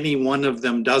if any one of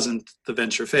them doesn't, the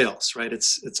venture fails. Right?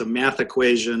 It's a math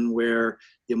equation where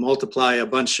you multiply a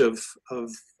bunch of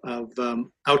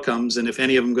outcomes, and if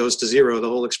any of them goes to zero, the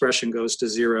whole expression goes to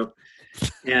zero.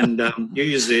 And you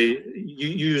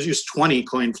use 20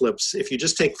 coin flips. If you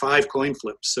just take 5 coin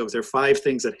flips, so if there are 5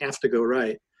 things that have to go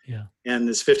right, and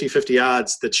there's 50-50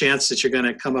 odds, the chance that you're going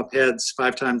to come up heads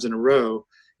 5 times in a row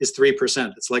is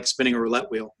 3%. It's like spinning a roulette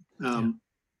wheel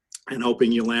and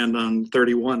hoping you land on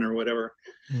 31 or whatever.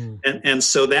 And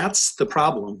so that's the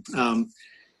problem.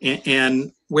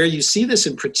 And where you see this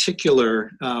in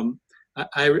particular,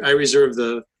 I reserve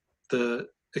the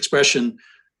expression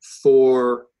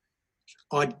for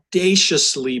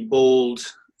audaciously bold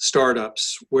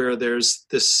startups where there's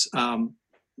this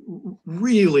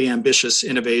really ambitious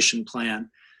innovation plan.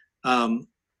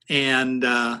 And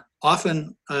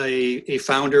often a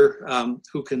founder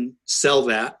who can sell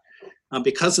that.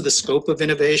 Because of the scope of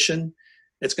innovation,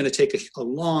 it's going to take a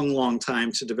long, long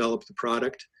time to develop the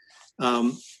product.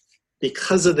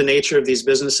 Because of the nature of these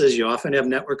businesses, you often have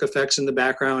network effects in the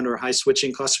background or high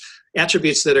switching costs,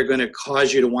 attributes that are going to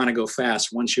cause you to want to go fast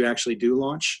once you actually do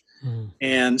launch.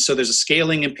 And so there's a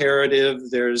scaling imperative,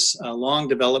 there's a long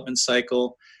development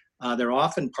cycle, there are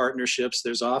often partnerships,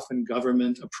 there's often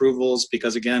government approvals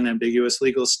because, again, ambiguous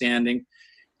legal standing,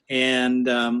 and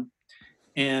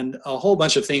a whole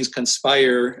bunch of things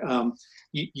conspire.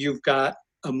 You've got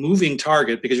a moving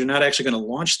target because you're not actually going to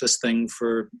launch this thing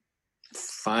for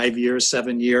 5 years,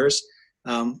 7 years.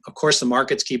 Of course, the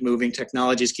markets keep moving,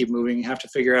 technologies keep moving. You have to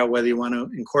figure out whether you want to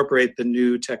incorporate the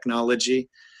new technology.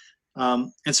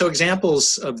 And so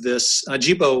examples of this,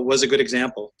 Jibo was a good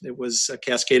example. It was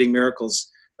cascading miracles.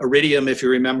 Iridium, if you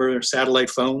remember, satellite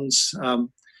phones, $6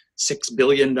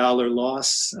 billion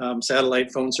loss,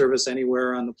 satellite phone service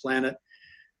anywhere on the planet.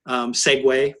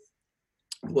 Segway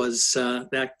was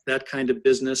that kind of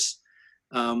business.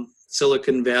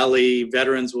 Silicon Valley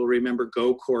veterans will remember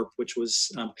GoCorp, which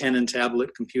was pen and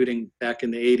tablet computing back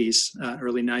in the 80s,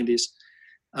 early 90s.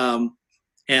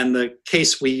 And the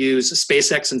case we use,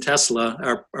 SpaceX and Tesla,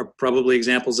 are probably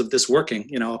examples of this working.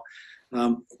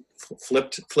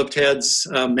 Flipped heads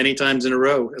many times in a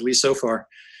row, at least so far.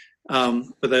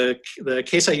 But the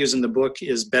case I use in the book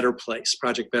is Better Place,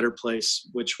 Project Better Place,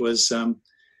 which was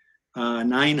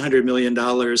 $900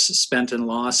 million spent and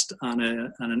lost on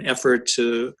an effort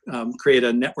to create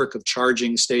a network of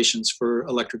charging stations for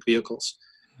electric vehicles.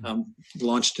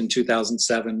 Launched in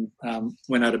 2007,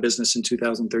 went out of business in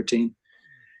 2013.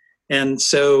 And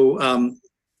so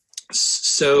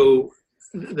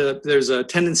there's a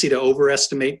tendency to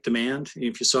overestimate demand.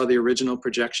 If you saw the original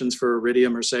projections for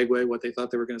Iridium or Segway, what they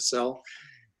thought they were going to sell.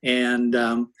 And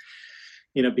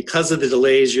because of the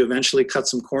delays, you eventually cut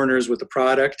some corners with the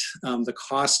product. The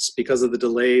costs, because of the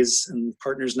delays and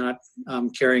partners not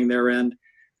carrying their end,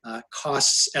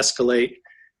 costs escalate.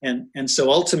 And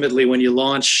so ultimately, when you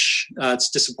launch,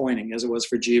 it's disappointing, as it was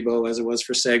for Jibo, as it was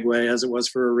for Segway, as it was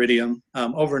for Iridium,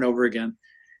 over and over again.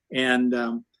 And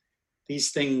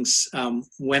these things,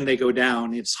 when they go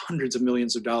down, it's hundreds of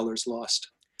millions of dollars lost.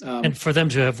 And for them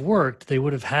to have worked, they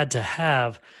would have had to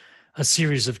have a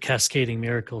series of cascading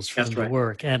miracles for them to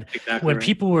work. And when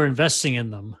people were investing in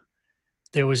them,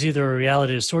 there was either a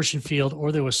reality distortion field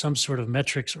or there was some sort of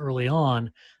metrics early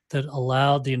on that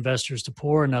allowed the investors to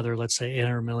pour another, let's say,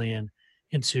 800 million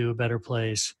into a Better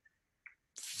Place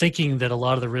thinking that a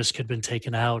lot of the risk had been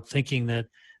taken out, thinking that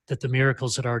the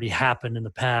miracles had already happened in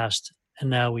the past, and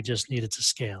now we just needed to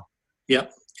scale.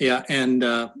 Yep. Yeah. And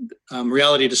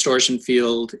reality distortion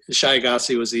field, Shai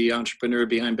Agassi was the entrepreneur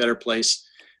behind Better Place,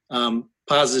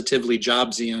 positively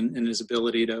Jobsian in his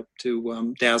ability to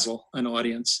dazzle an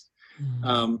audience.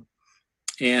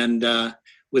 And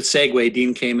with Segway,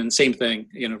 Dean Kamen, same thing,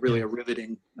 really a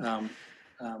riveting,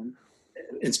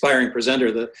 inspiring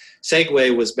presenter. The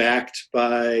Segway was backed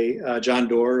by John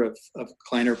Doerr of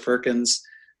Kleiner Perkins.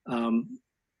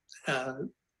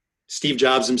 Steve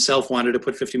Jobs himself wanted to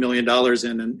put $50 million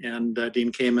in, and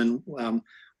Dean Kamen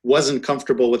wasn't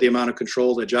comfortable with the amount of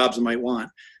control that Jobs might want.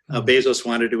 Bezos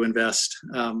wanted to invest.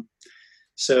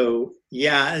 So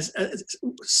yeah,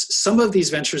 some of these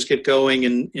ventures get going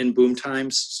in boom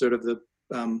times, sort of the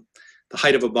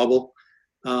height of a bubble,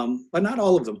 but not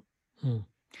all of them.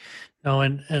 No,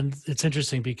 and it's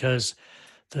interesting because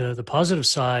the positive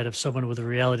side of someone with a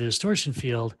reality distortion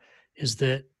field is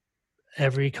that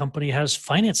every company has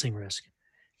financing risk.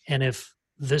 And if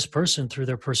this person, through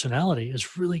their personality,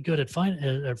 is really good at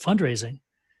fundraising,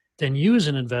 then you as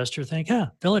an investor think,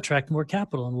 they'll attract more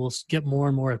capital and we'll get more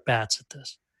and more at bats at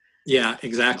this. Yeah,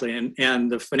 exactly. And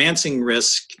the financing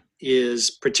risk is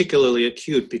particularly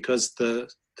acute because the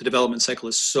development cycle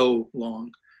is so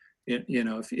long.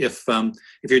 If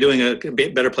you're doing a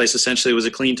Better Place, essentially it was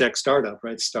a clean tech startup,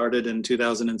 right? Started in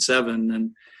 2007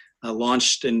 and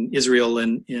launched in Israel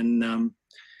in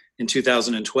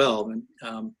 2012, and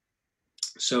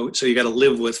so you got to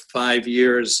live with 5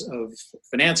 years of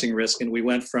financing risk, and we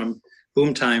went from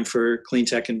boom time for clean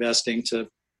tech investing to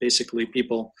basically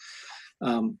people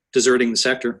deserting the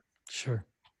sector. Sure.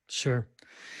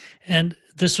 And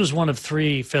this was one of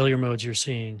 3 failure modes you're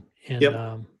seeing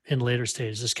in later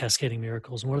stages. This cascading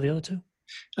miracles, and what are the other 2?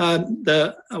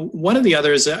 One of the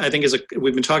others, I think,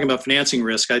 we've been talking about financing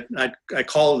risk. I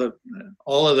call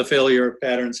all of the failure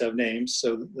patterns have names.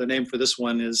 So the name for this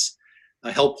one is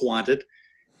help wanted,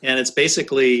 and it's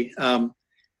basically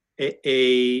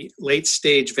a late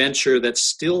stage venture that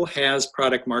still has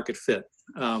product market fit.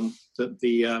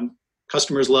 The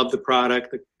customers love the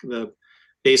product. The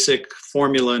basic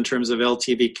formula in terms of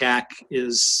LTV CAC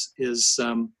is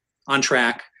on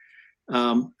track.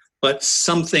 But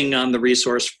something on the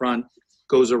resource front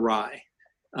goes awry.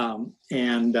 And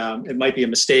it might be a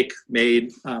mistake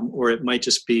made, or it might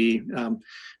just be,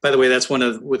 by the way, that's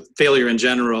with failure in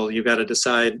general, you've got to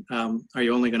decide, are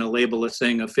you only going to label a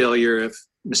thing a failure if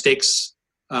mistakes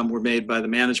were made by the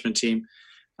management team?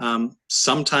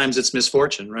 Sometimes it's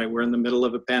misfortune, right? We're in the middle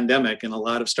of a pandemic and a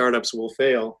lot of startups will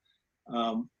fail,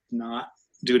 not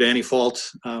due to any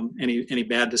fault, any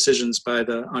bad decisions by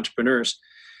the entrepreneurs.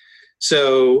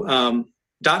 So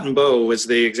Dot and Bow was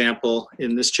the example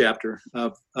in this chapter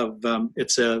of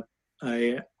it's a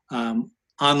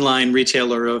online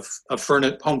retailer of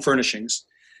home furnishings,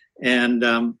 and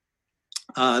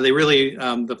they really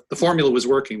the formula was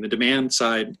working. The demand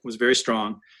side was very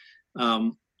strong,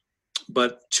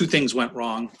 but 2 things went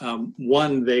wrong.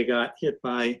 One, they got hit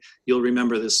by, you'll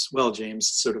remember this well, James,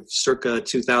 sort of circa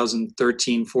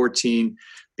 2013-14,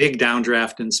 big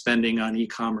downdraft in spending on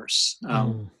e-commerce.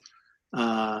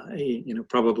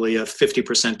 Probably a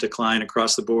 50% decline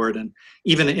across the board. And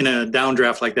even in a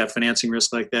downdraft like that, financing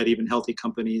risk like that, even healthy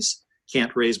companies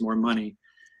can't raise more money.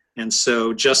 And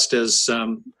so just as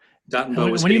Dot and Bow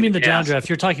was... When do you mean the downdraft?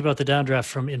 You're talking about the downdraft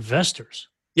from investors.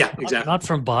 Yeah, exactly. Not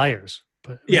from buyers.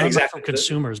 But yeah, not exactly. From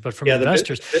consumers, but from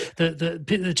investors.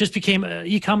 It just became,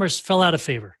 e-commerce fell out of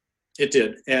favor. It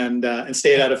did. And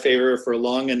stayed out of favor for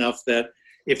long enough that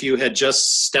if you had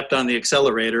just stepped on the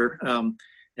accelerator,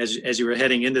 as you were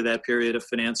heading into that period of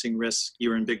financing risk, you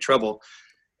were in big trouble.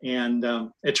 And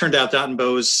it turned out Dot and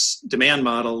Bow's demand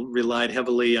model relied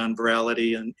heavily on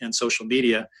virality and social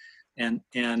media. And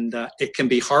it can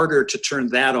be harder to turn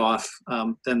that off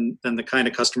than the kind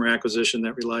of customer acquisition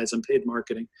that relies on paid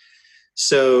marketing.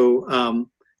 So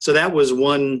that was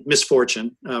one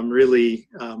misfortune. I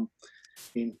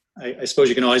suppose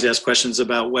you can always ask questions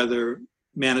about whether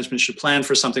management should plan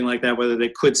for something like that, whether they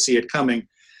could see it coming.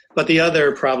 But the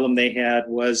other problem they had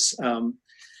was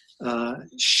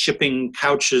shipping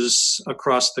couches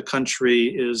across the country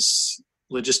is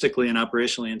logistically and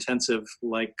operationally intensive,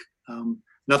 like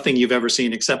nothing you've ever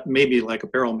seen, except maybe like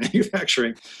apparel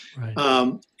manufacturing. Right.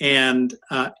 And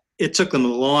it took them the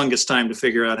longest time to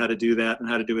figure out how to do that and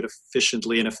how to do it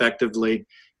efficiently and effectively.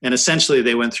 And essentially,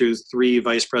 they went through 3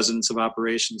 vice presidents of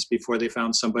operations before they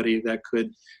found somebody that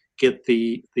could get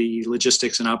the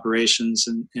logistics and operations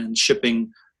and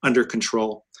shipping under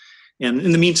control. And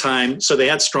in the meantime, so they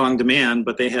had strong demand,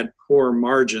 but they had poor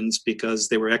margins because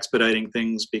they were expediting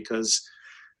things because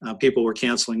People were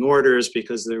canceling orders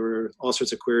because there were all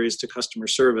sorts of queries to customer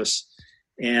service.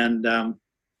 And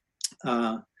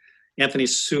Anthony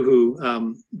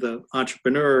Suhu, the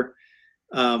entrepreneur,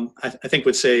 I think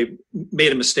would say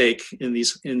made a mistake in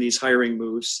these hiring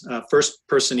moves. First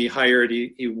person he hired,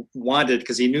 he wanted,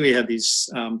 because he knew he had these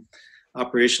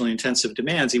operationally intensive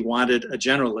demands, he wanted a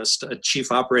generalist, a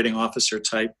chief operating officer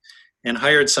type, and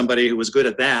hired somebody who was good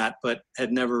at that, but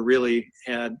had never really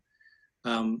had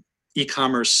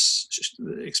e-commerce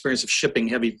experience of shipping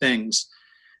heavy things.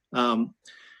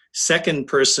 Second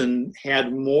person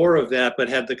had more of that, but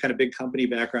had the kind of big company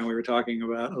background we were talking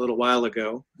about a little while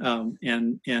ago,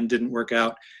 and didn't work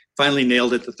out. Finally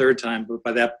nailed it the third time, but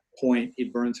by that point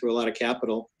he'd burned through a lot of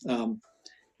capital, and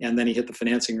then he hit the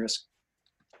financing risk.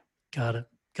 Got it.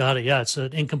 Yeah, it's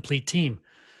an incomplete team.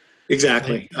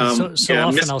 Exactly.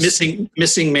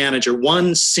 Missing manager,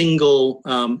 one single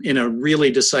in a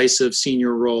really decisive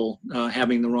senior role,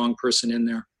 having the wrong person in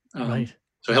there. Right.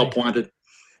 So help wanted.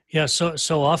 Yeah.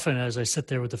 So often as I sit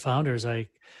there with the founders, I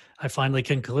finally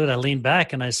conclude, I lean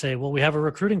back and I say, well, we have a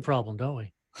recruiting problem, don't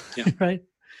we? Yeah. Right.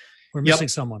 We're missing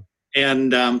someone.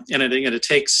 And it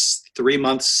takes 3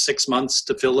 months, 6 months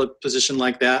to fill a position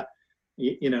like that.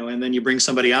 And then you bring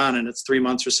somebody on and it's 3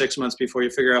 months or 6 months before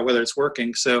you figure out whether it's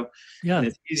working. So yeah,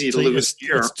 it's easy to lose a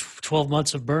year. It's 12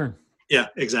 months of burn. Yeah,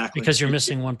 exactly. Because you're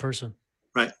missing one person.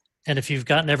 Right. And if you've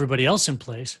gotten everybody else in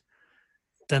place,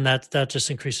 then that just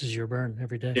increases your burn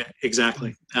every day. Yeah,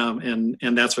 exactly. And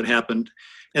that's what happened.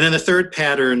 And then the third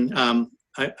pattern,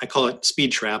 I call it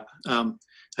speed trap.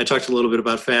 I talked a little bit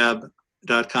about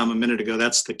fab.com a minute ago.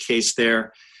 That's the case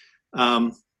there.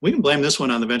 We can blame this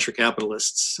one on the venture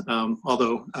capitalists,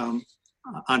 although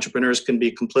entrepreneurs can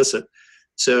be complicit.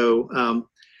 So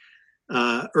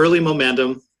early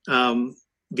momentum,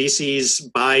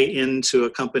 VCs buy into a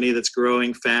company that's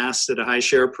growing fast at a high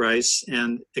share price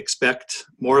and expect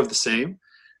more of the same.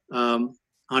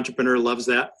 Entrepreneur loves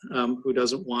that. Who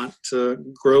doesn't want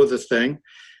to grow the thing?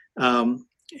 So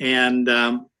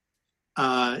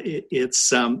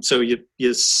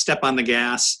you step on the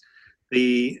gas.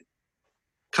 The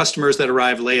customers that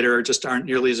arrive later just aren't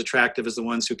nearly as attractive as the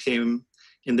ones who came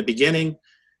in the beginning.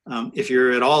 If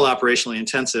you're at all operationally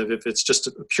intensive, if it's just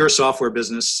a pure software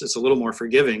business, it's a little more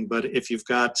forgiving. But if you've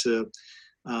got to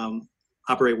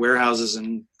operate warehouses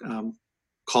and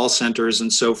call centers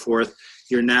and so forth,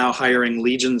 you're now hiring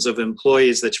legions of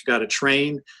employees that you've got to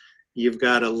train. You've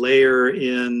got to layer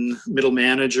in middle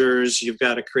managers. You've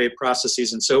got to create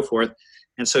processes and so forth.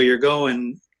 And so you're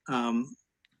going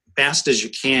fast as you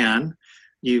can.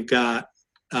 You've got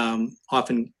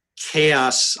often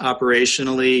chaos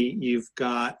operationally. You've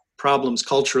got problems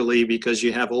culturally because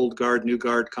you have old guard, new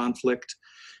guard conflict.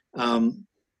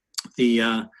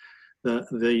 The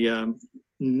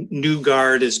new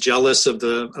guard is jealous of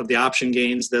the option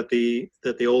gains that the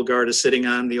old guard is sitting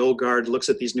on. The old guard looks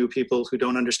at these new people who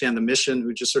don't understand the mission,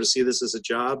 who just sort of see this as a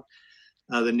job.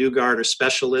 The new guard are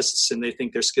specialists and they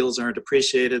think their skills aren't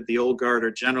appreciated. The old guard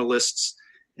are generalists.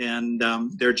 And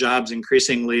their jobs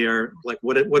increasingly are like,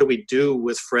 what do we do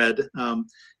with Fred?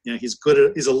 He's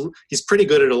pretty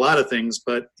good at a lot of things,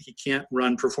 but he can't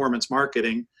run performance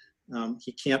marketing.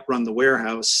 He can't run the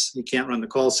warehouse. He can't run the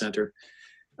call center.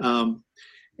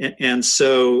 And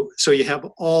so you have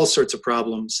all sorts of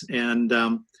problems. And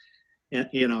then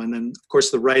of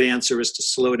course the right answer is to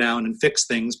slow down and fix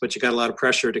things, but you got a lot of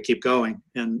pressure to keep going,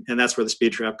 and that's where the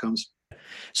speed trap comes.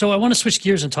 So I want to switch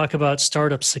gears and talk about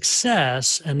startup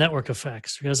success and network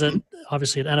effects, because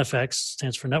obviously at NFX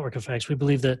stands for network effects. We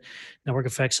believe that network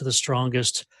effects are the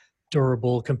strongest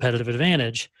durable competitive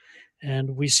advantage,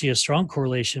 and we see a strong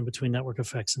correlation between network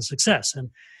effects and success. And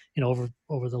over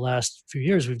the last few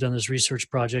years, we've done this research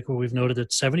project where we've noted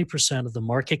that 70% of the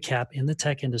market cap in the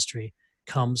tech industry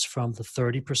comes from the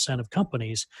 30% of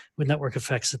companies with network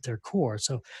effects at their core.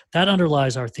 So that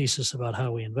underlies our thesis about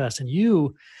how we invest. And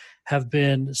you have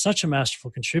been such a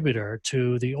masterful contributor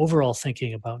to the overall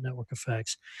thinking about network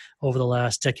effects over the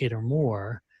last decade or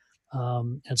more.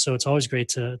 And so it's always great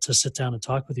to sit down and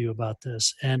talk with you about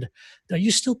this. And are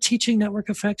you still teaching network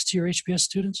effects to your HBS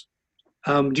students?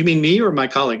 Do you mean me or my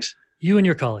colleagues? You and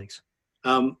your colleagues.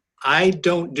 I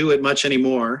don't do it much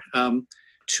anymore.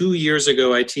 2 years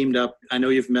ago, I teamed up. I know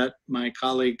you've met my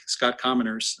colleague, Scott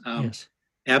Commoners. Yes.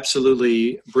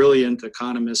 Absolutely brilliant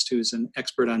economist who's an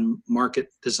expert on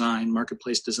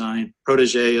marketplace design,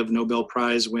 protege of Nobel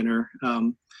Prize winner.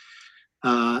 I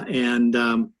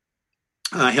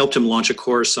helped him launch a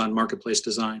course on marketplace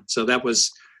design. So that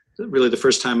was really the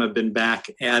first time I've been back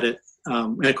at it.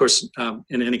 And of course,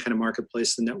 in any kind of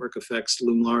marketplace, the network effects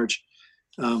loom large.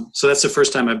 So that's the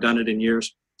first time I've done it in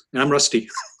years. and I'm rusty.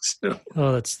 So.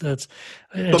 Oh, that's But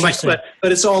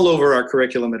it's all over our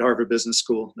curriculum at Harvard Business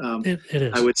School. It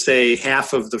is. I would say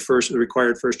half of the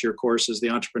required first year courses, the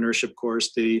entrepreneurship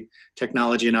course, the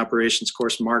technology and operations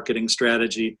course, marketing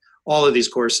strategy, all of these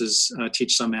courses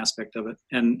teach some aspect of it,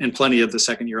 and plenty of the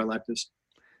second year electives.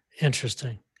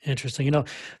 Interesting.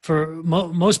 For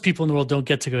most people in the world don't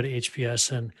get to go to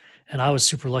HBS, and I was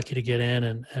super lucky to get in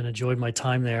and enjoyed my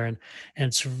time there.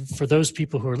 And so for those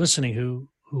people who are listening who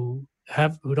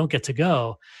don't get to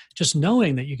go, just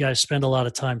knowing that you guys spend a lot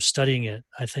of time studying it,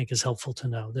 I think is helpful to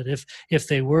know that if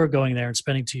they were going there and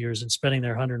spending 2 years and spending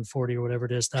their $140 or whatever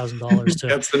it is $1,000 to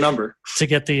that's the number to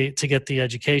get the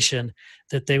education,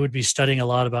 that they would be studying a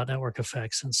lot about network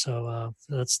effects. And so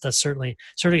that's certainly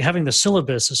having the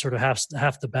syllabus is sort of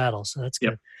half the battle. So that's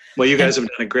good. Well, you guys have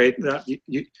done a great.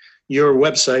 Your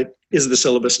website is the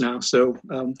syllabus now. So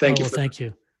thank you. Thank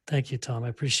you. Thank you, Tom. I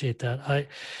appreciate that.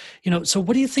 So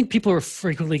what do you think people are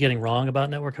frequently getting wrong about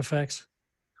network effects?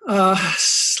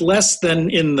 Less than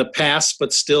in the past,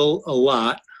 but still a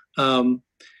lot.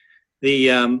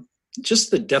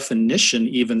 Just the definition,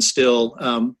 even still.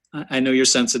 I know you're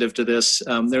sensitive to this.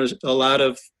 There's a lot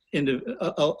of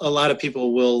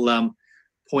people will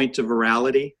point to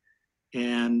virality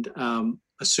and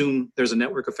assume there's a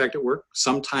network effect at work.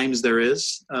 Sometimes there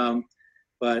is.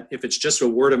 But if it's just a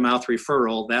word of mouth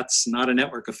referral, that's not a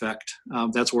network effect.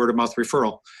 That's word of mouth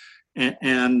referral.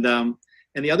 And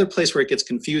the other place where it gets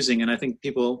confusing, and I think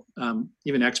people,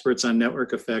 even experts on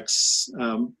network effects,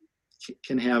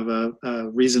 can have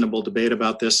a reasonable debate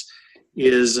about this,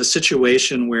 is a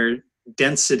situation where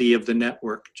density of the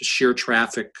network, just sheer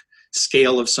traffic,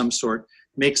 scale of some sort,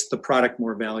 makes the product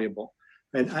more valuable.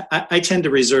 And I tend to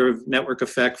reserve network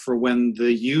effect for when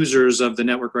the users of the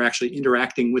network are actually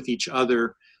interacting with each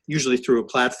other, usually through a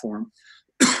platform.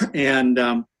 And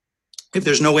if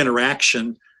there's no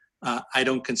interaction, I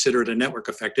don't consider it a network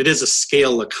effect. It is a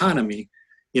scale economy,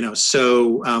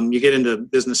 so you get into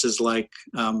businesses like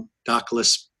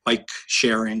dockless bike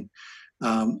sharing,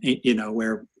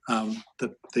 where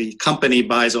the company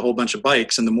buys a whole bunch of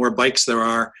bikes, and the more bikes there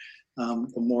are,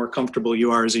 the more comfortable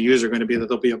you are as a user going to be that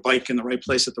there'll be a bike in the right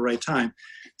place at the right time.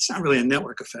 It's not really a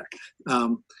network effect.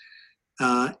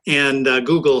 And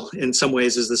Google, in some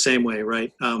ways, is the same way,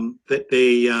 right? That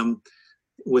they,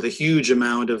 with a huge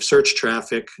amount of search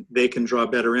traffic, they can draw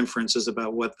better inferences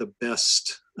about what the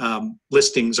best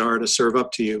listings are to serve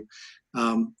up to you.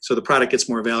 So the product gets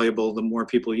more valuable the more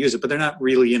people use it, but they're not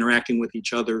really interacting with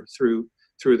each other through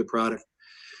the product.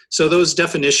 So those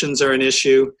definitions are an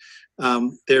issue.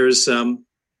 There's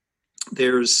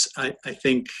I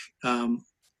think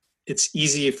it's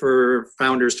easy for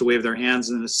founders to wave their hands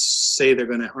and say they're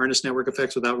going to harness network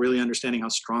effects without really understanding how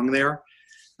strong they are.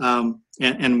 And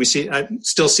I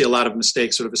still see a lot of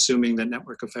mistakes sort of assuming that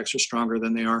network effects are stronger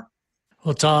than they are.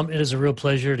 Well, Tom, it is a real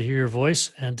pleasure to hear your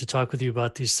voice and to talk with you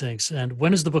about these things. And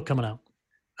when is the book coming out?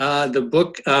 The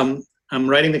book, I'm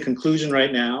writing the conclusion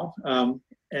right now.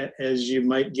 As you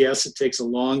might guess, it takes a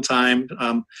long time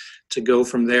to go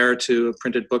from there to a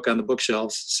printed book on the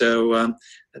bookshelves. So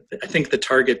I think the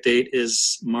target date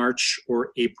is March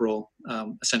or April,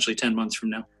 essentially 10 months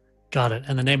from now. Got it.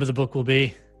 And the name of the book will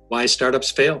be? Why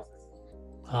Startups Fail.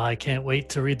 I can't wait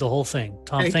to read the whole thing.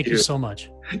 Tom, thank you so much.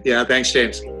 Yeah, thanks,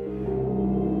 James.